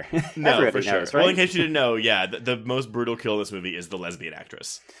acknowledge her. No, Everybody for sure. knows, right? Well, in case you didn't know, yeah, the most brutal kill in this movie is the lesbian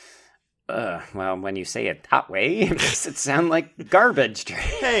actress. Well, when you say it that way, it makes it sound like garbage.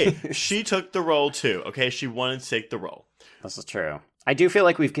 Hey, she took the role too, okay? She wanted to take the role. This is true. I do feel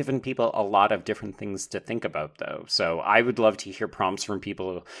like we've given people a lot of different things to think about, though. So I would love to hear prompts from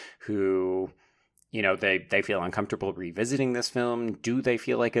people who, you know, they feel uncomfortable revisiting this film. Do they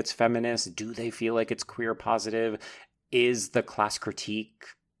feel like it's feminist? Do they feel like it's queer positive? Is the class critique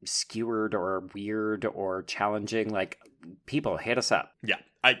skewered or weird or challenging? Like, people, hit us up. Yeah,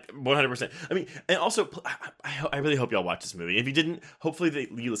 I 100%. I mean, and also, I really hope y'all watch this movie. If you didn't, hopefully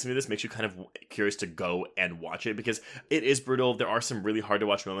you listening to this makes you kind of curious to go and watch it, because it is brutal. There are some really hard to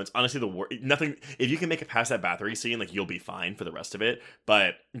watch moments. Honestly, nothing. If you can make it past that Bathory scene, like, you'll be fine for the rest of it.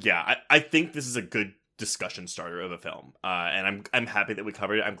 But yeah, I think this is a good discussion starter of a film, and I'm happy that we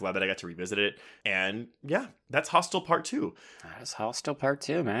covered it. I'm glad that I got to revisit it. And yeah, that's Hostel Part 2. That's Hostel Part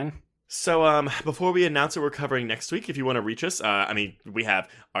 2, man. So before we announce what we're covering next week, if you want to reach us, we have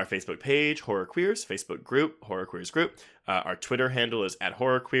our Facebook page, Horror Queers, Facebook group, Horror Queers Group. Our Twitter handle is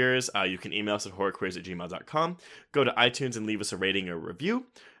 @HorrorQueers. You can email us at horrorqueers@gmail.com. Go to iTunes and leave us a rating or review.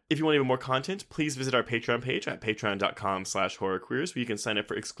 If you want even more content, please visit our Patreon page at patreon.com/horrorqueers, where you can sign up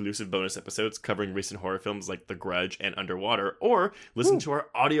for exclusive bonus episodes covering recent horror films like The Grudge and Underwater, or listen to our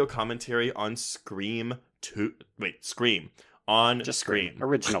audio commentary on Scream. On Just Scream.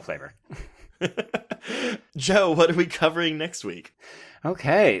 Original flavor. Joe, what are we covering next week?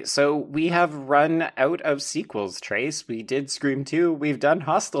 Okay, so we have run out of sequels, Trace. We did Scream 2, we've done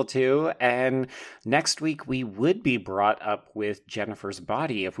Hostel 2, and next week we would be brought up with Jennifer's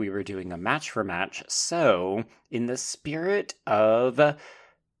Body if we were doing a match for match. So, in the spirit of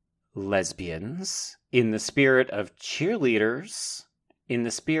lesbians, in the spirit of cheerleaders, in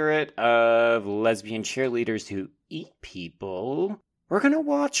the spirit of lesbian cheerleaders who eat people, we're going to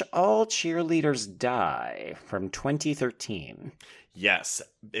watch All Cheerleaders Die from 2013. Yes,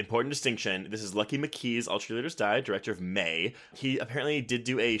 important distinction. This is Lucky McKee's All Cheerleaders Die, director of May. He apparently did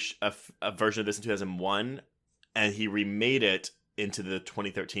do a version of this in 2001, and he remade it into the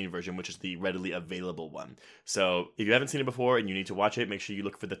 2013 version, which is the readily available one. So if you haven't seen it before and you need to watch it, make sure you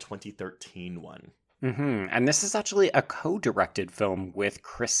look for the 2013 one. Mm-hmm. And this is actually a co-directed film with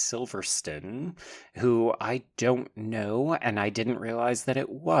Chris Silverstone, who I don't know, and I didn't realize that it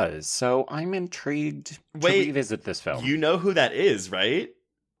was. So I'm intrigued to revisit this film. You know who that is, right?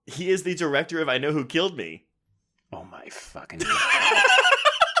 He is the director of I Know Who Killed Me. Oh my fucking God.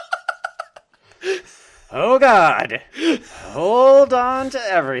 Oh God. Hold on to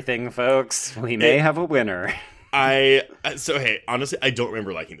everything, folks. We may have a winner. Honestly, I don't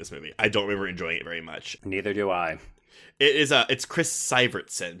remember liking this movie. I don't remember enjoying it very much. Neither do I. It's Chris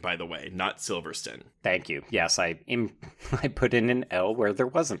Syvertson, by the way, not Silverstone. Thank you. Yes, I put in an L where there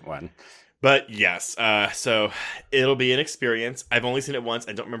wasn't one. But yes, so it'll be an experience. I've only seen it once.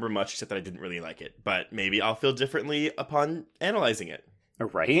 I don't remember much except that I didn't really like it. But maybe I'll feel differently upon analyzing it.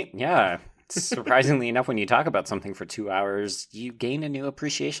 Right? Yeah. Surprisingly enough, when you talk about something for 2 hours, you gain a new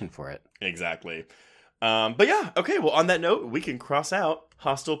appreciation for it. Exactly. But yeah, okay, well, on that note, we can cross out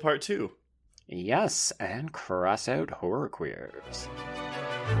Hostel Part 2. Yes, and cross out Horror Queers.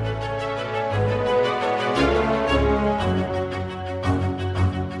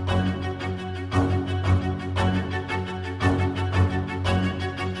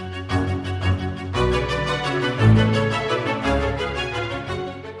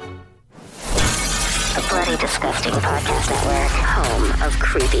 Bloody Disgusting Podcast Network, home of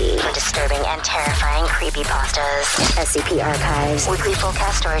creepy, disturbing, and terrifying creepypastas, SCP archives, weekly full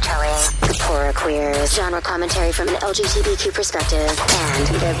cast storytelling, horror queers, genre commentary from an LGBTQ perspective, and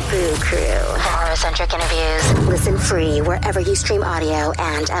the Boo Crew, horror-centric interviews. Listen free wherever you stream audio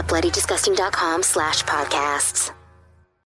and at bloodydisgusting.com/podcasts.